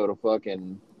 and you go to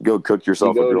fucking cook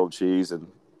yourself a grilled cheese and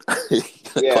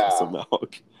some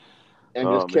milk, and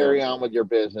just carry on with your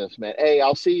business, man. Hey,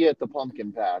 I'll see you at the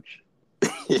pumpkin patch.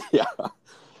 Yeah.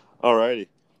 All righty.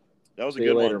 That was a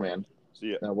good one. See you later, man.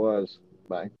 See ya. That was.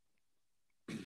 Bye.